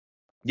number.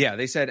 Yeah,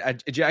 they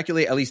said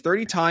ejaculate at least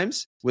 30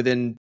 times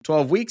within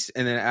 12 weeks,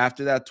 and then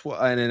after that,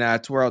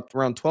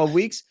 around 12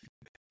 weeks,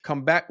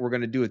 come back. We're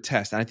going to do a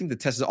test, and I think the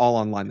test is all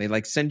online. They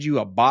like send you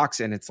a box,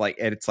 and it's like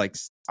I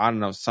don't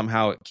know,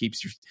 somehow it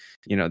keeps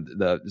your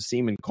the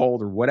semen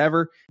cold or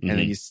whatever, and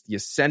then you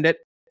send it.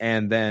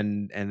 And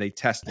they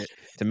test it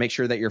to make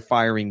sure that you're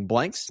firing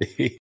blanks,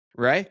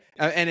 right?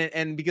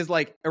 And because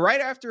like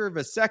right after a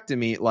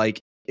vasectomy, like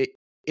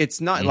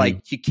it's not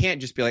like you can't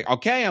just be like,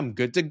 okay, I'm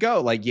good to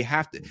go. Like you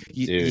have to,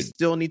 you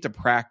still need to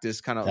practice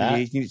kind of.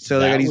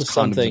 That was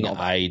something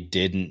I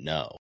didn't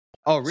know.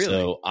 Oh, really?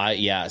 So I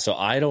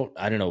don't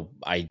know.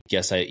 I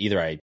guess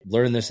I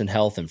learned this in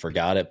health and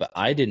forgot it, but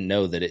I didn't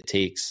know that it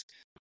takes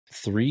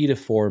 3 to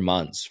 4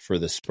 months for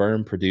the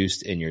sperm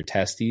produced in your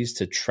testes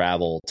to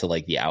travel to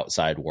like the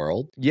outside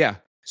world. Yeah.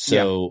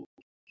 So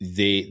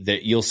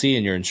you'll see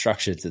in your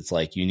instructions, it's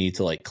like you need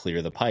to like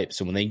clear the pipe.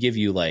 So when they give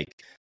you like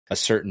a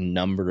certain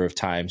number of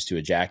times to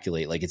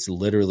ejaculate, like it's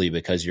literally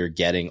because you're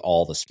getting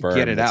all the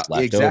sperm that's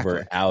left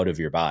over out of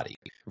your body.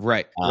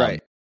 Right.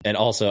 Right. And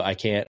also I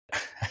can't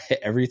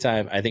every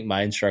time I think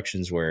my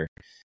instructions were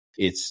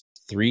it's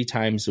 3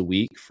 times a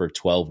week for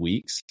 12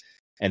 weeks.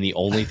 And the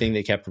only thing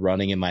that kept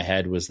running in my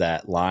head was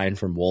that line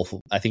from Wolf of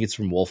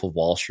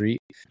Wall Street,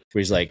 where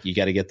he's like, you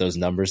got to get those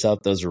numbers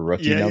up. Those are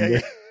rookie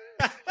numbers.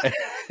 Yeah.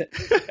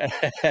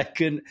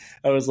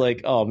 I was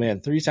like, oh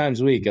man, 3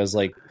 times a week. I was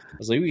like,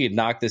 we could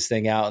knock this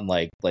thing out in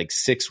like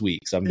 6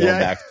 weeks. I'm going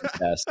back to the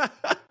test.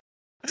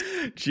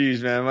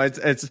 Jeez, man.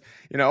 It's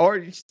or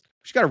you just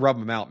got to rub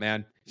them out,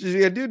 man.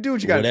 Just do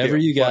what you got to do. Whatever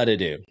you got to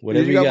do.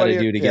 Whatever you got to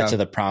do to get to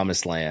the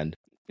promised land.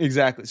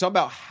 Exactly. So I'm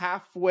about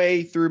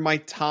halfway through my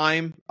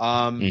time.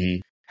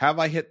 Have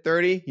I hit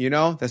 30?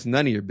 That's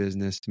none of your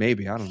business.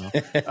 Maybe, I don't know.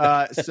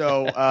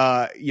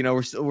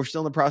 We're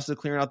still in the process of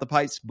clearing out the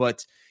pipes,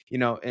 but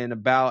in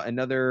about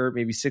another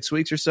maybe 6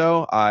 weeks or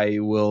so, I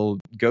will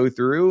go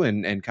through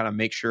and kind of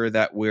make sure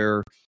that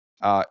we're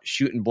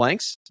shooting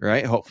blanks,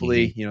 right?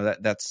 Hopefully,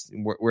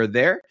 we're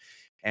there.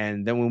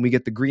 And then when we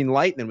get the green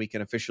light, then we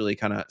can officially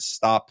kind of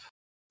stop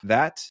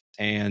that.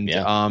 And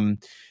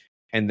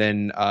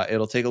then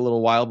it'll take a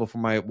little while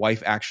before my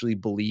wife actually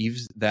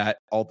believes that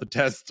all the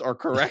tests are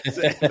correct.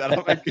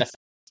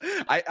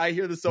 I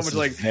hear this so much,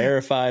 like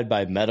verified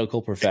by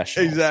medical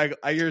professionals. Exactly.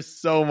 I hear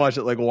so much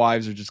that like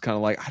wives are just kind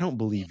of like, I don't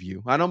believe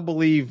you. I don't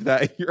believe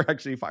that you're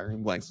actually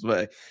firing blanks.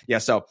 But yeah,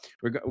 so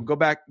we'll go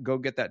back, go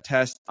get that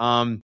test.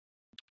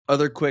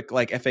 Other quick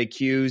like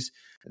FAQs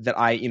that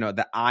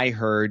I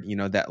heard,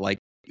 that like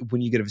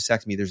when you get a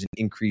vasectomy, there's an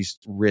increased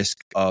risk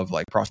of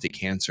like prostate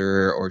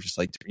cancer or just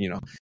like,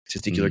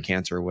 testicular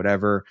cancer or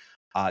whatever.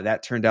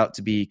 That turned out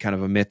to be kind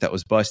of a myth that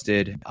was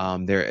busted.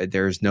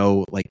 There's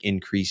no like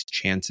increased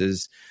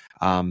chances.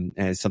 And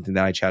it's something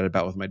that I chatted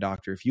about with my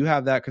doctor. If you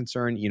have that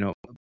concern,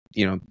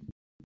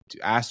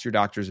 ask your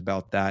doctors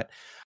about that.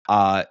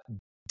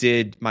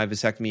 Did my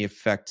vasectomy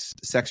affect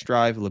sex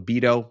drive,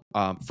 libido?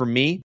 For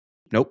me,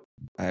 nope.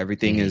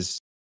 Everything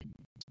is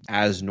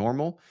as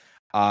normal.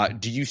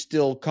 Do you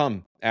still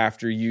come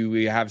after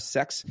you have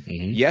sex?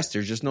 Yes,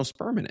 there's just no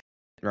sperm in it.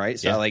 Right.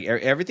 So like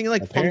everything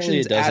like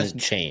apparently functions it doesn't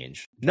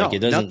change. No, like it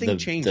doesn't, nothing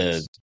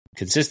changes. The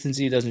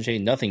consistency doesn't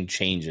change. Nothing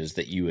changes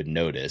that you would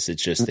notice.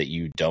 It's just that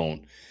you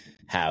don't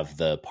have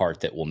the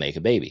part that will make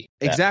a baby.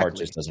 That part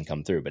just doesn't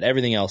come through, but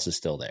everything else is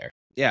still there.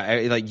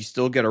 Yeah. Like you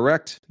still get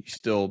erect. You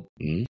still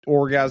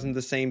orgasm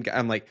the same.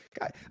 I'm like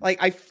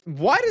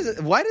why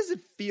does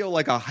it feel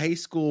like a high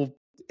school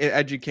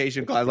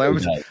education class? Like,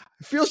 it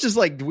feels just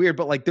like weird,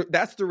 but like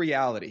that's the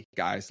reality,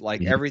 guys.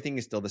 Like everything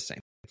is still the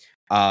same.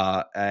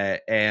 I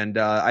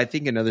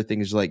think another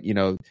thing is like,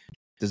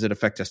 does it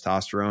affect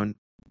testosterone?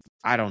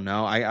 I don't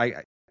know.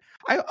 I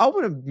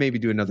want to maybe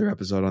do another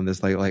episode on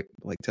this, like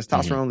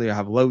testosterone. They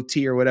have low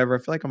T or whatever. I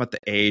feel like I'm at the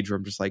age where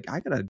I'm just like, I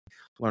gotta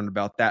learn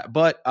about that.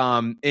 But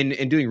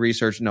in doing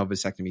research, no,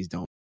 vasectomies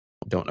don't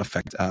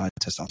affect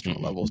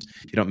testosterone levels.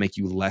 They don't make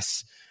you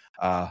less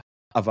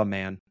of a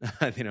man.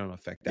 They don't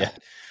affect Yeah.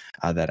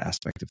 that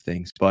aspect of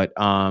things. But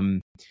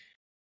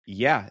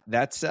yeah,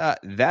 that's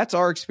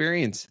our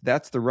experience.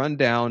 That's the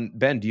rundown.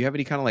 Ben, do you have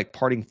any kind of like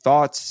parting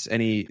thoughts?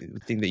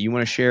 Anything that you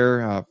want to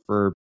share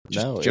for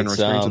just general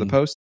experience of the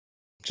post?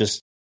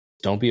 Just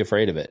don't be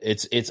afraid of it.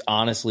 It's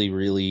honestly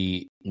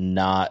really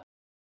not.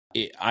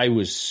 I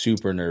was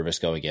super nervous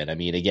going in. I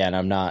mean, again,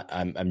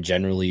 I'm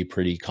generally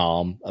pretty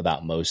calm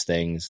about most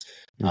things.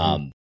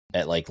 Mm-hmm.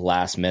 At like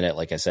last minute,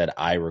 like I said,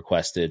 I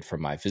requested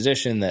from my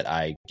physician that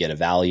I get a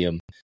Valium,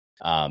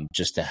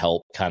 just to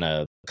help kind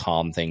of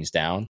calm things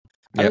down.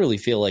 I don't really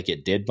feel like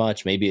it did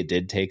much. Maybe it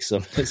did take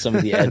some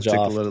of the edge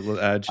off. A little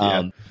edge,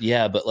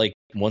 yeah. But like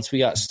once we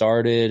got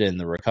started and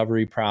the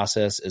recovery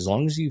process, as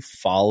long as you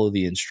follow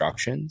the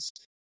instructions,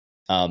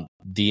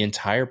 the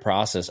entire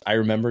process, I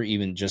remember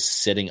even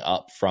just sitting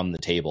up from the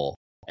table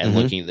and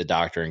looking at the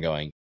doctor and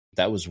going,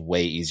 that was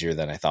way easier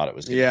than I thought it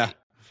was going to be.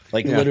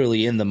 Like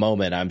literally in the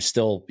moment, I'm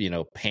still,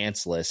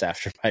 pantsless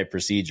after my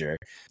procedure.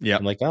 Yeah.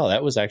 I'm like, oh,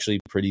 that was actually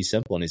pretty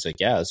simple. And he's like,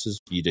 yeah,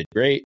 you did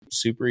great.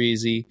 Super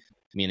easy.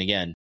 I mean,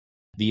 again,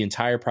 the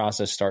entire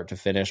process start to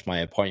finish. My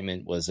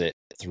appointment was at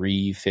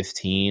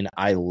 3:15.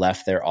 I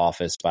left their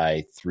office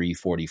by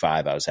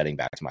 3:45. I was heading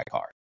back to my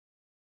car.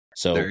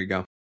 So there you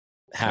go.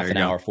 Half an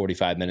hour,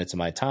 45 minutes of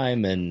my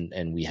time,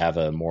 and we have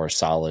a more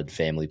solid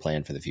family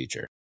plan for the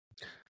future.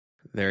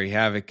 There you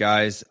have it,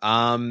 guys.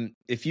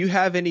 If you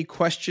have any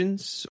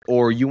questions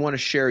or you want to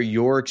share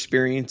your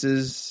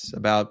experiences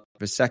about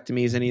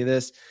vasectomies, any of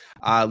this,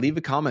 leave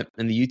a comment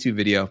in the YouTube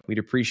video. We'd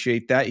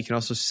appreciate that. You can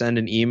also send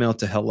an email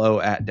to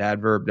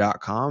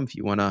hello@dadverb.com if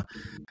you want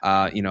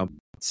to,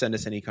 send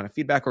us any kind of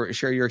feedback or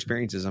share your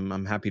experiences.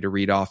 I'm happy to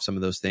read off some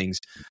of those things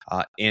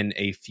in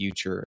a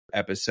future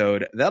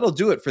episode. That'll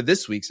do it for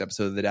this week's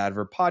episode of the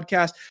Dadverb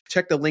podcast.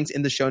 Check the links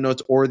in the show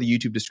notes or the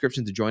YouTube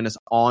description to join us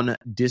on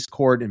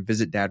Discord, and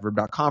visit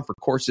dadverb.com for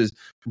courses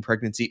from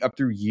pregnancy up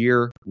through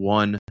year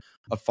 1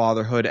 of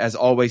fatherhood. As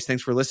always,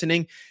 thanks for listening,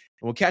 and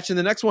we'll catch you in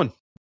the next one.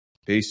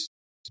 Peace.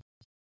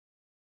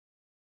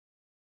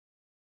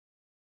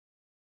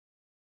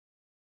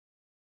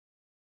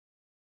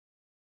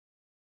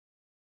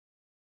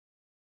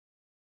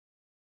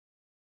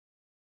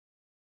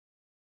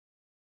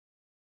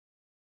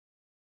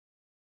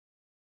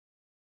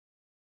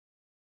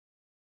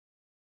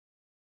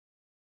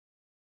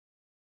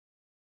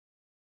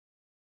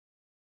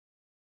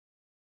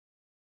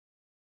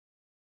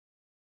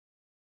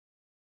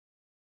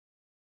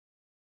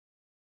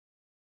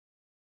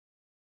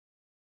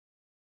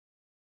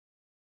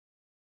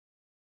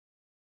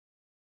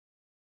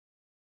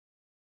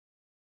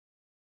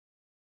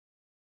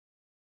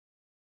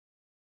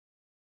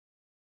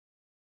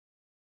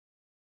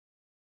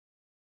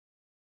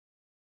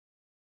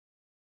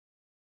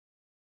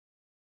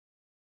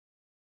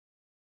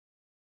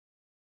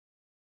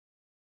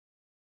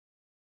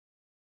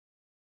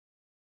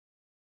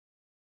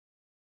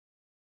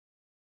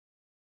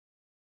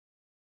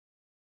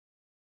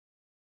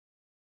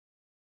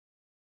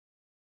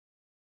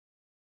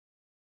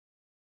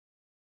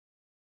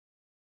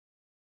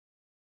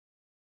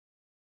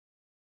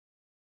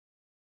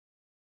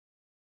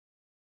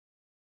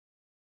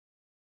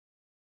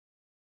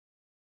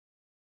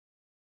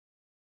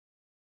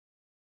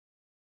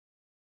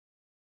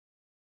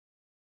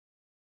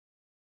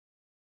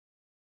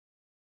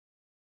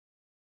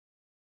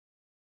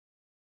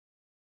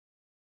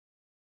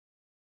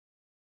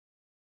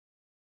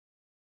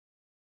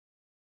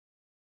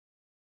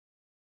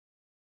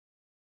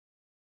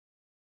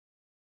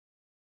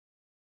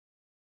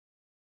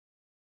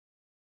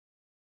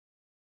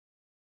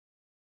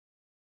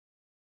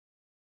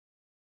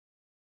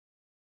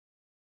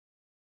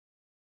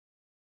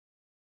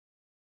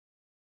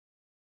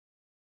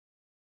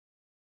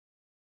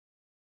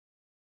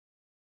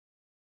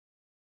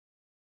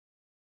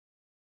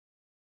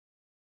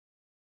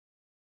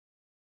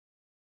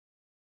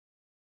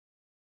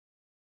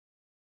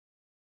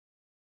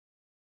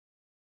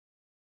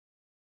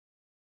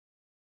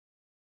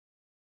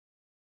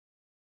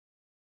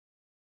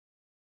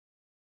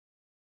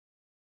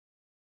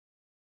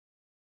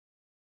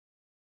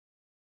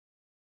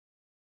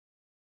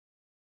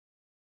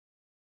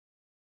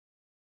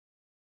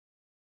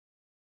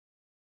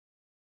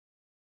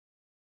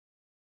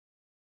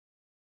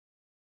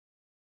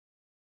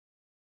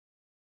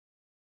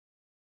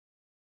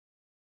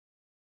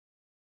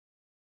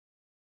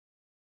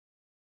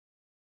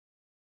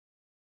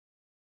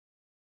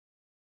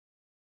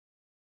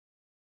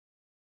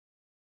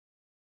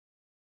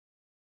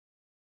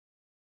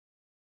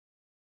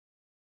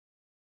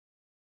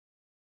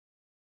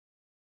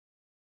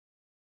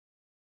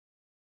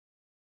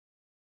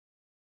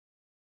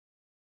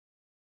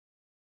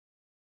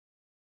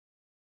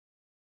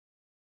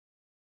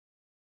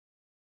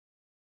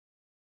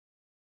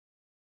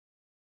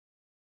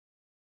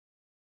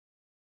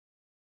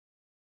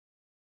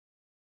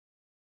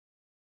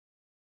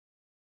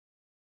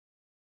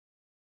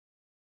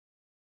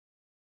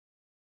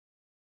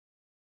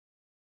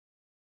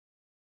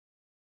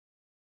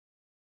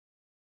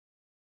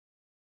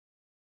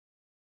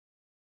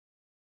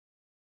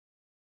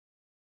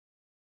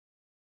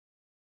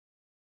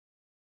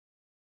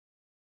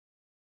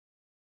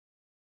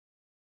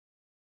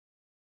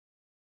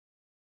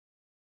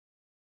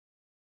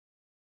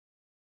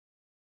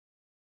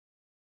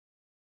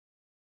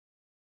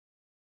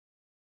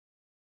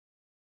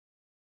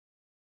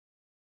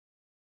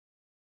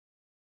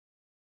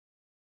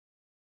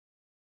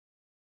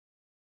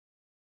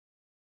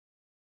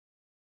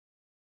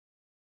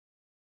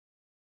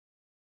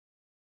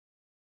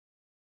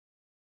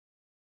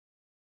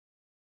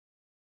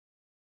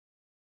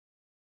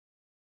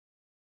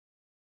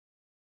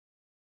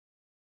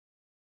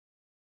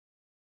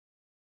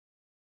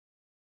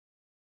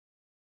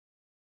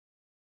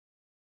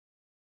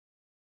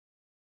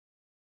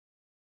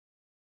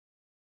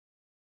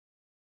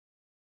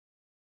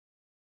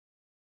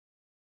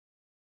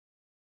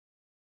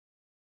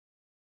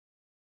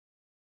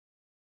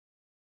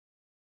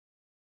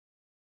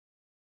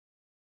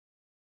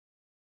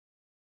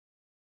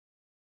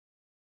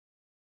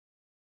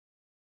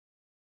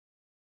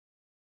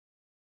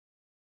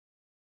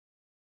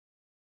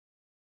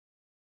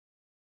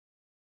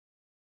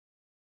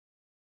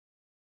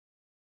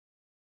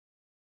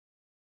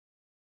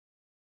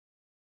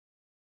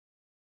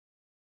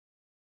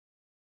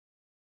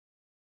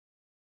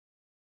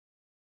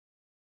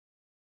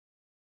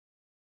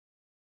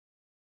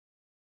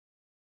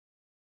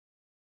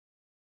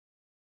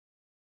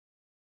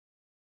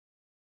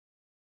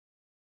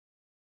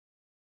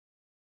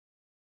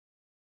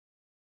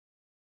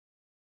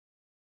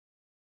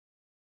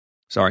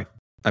 Sorry,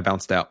 I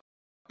bounced out.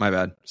 My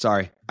bad.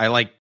 Sorry. I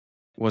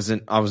was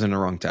in the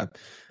wrong tab.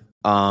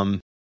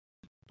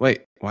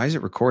 Wait, why is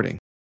it recording?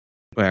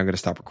 Wait, I'm going to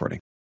stop recording.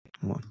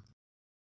 Hold on.